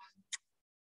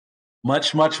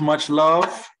 Much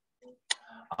love.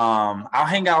 I'll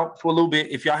hang out for a little bit.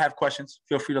 If y'all have questions,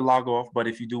 feel free to log off. But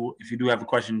if you do have a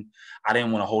question, I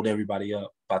didn't want to hold everybody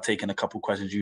up by taking a couple questions.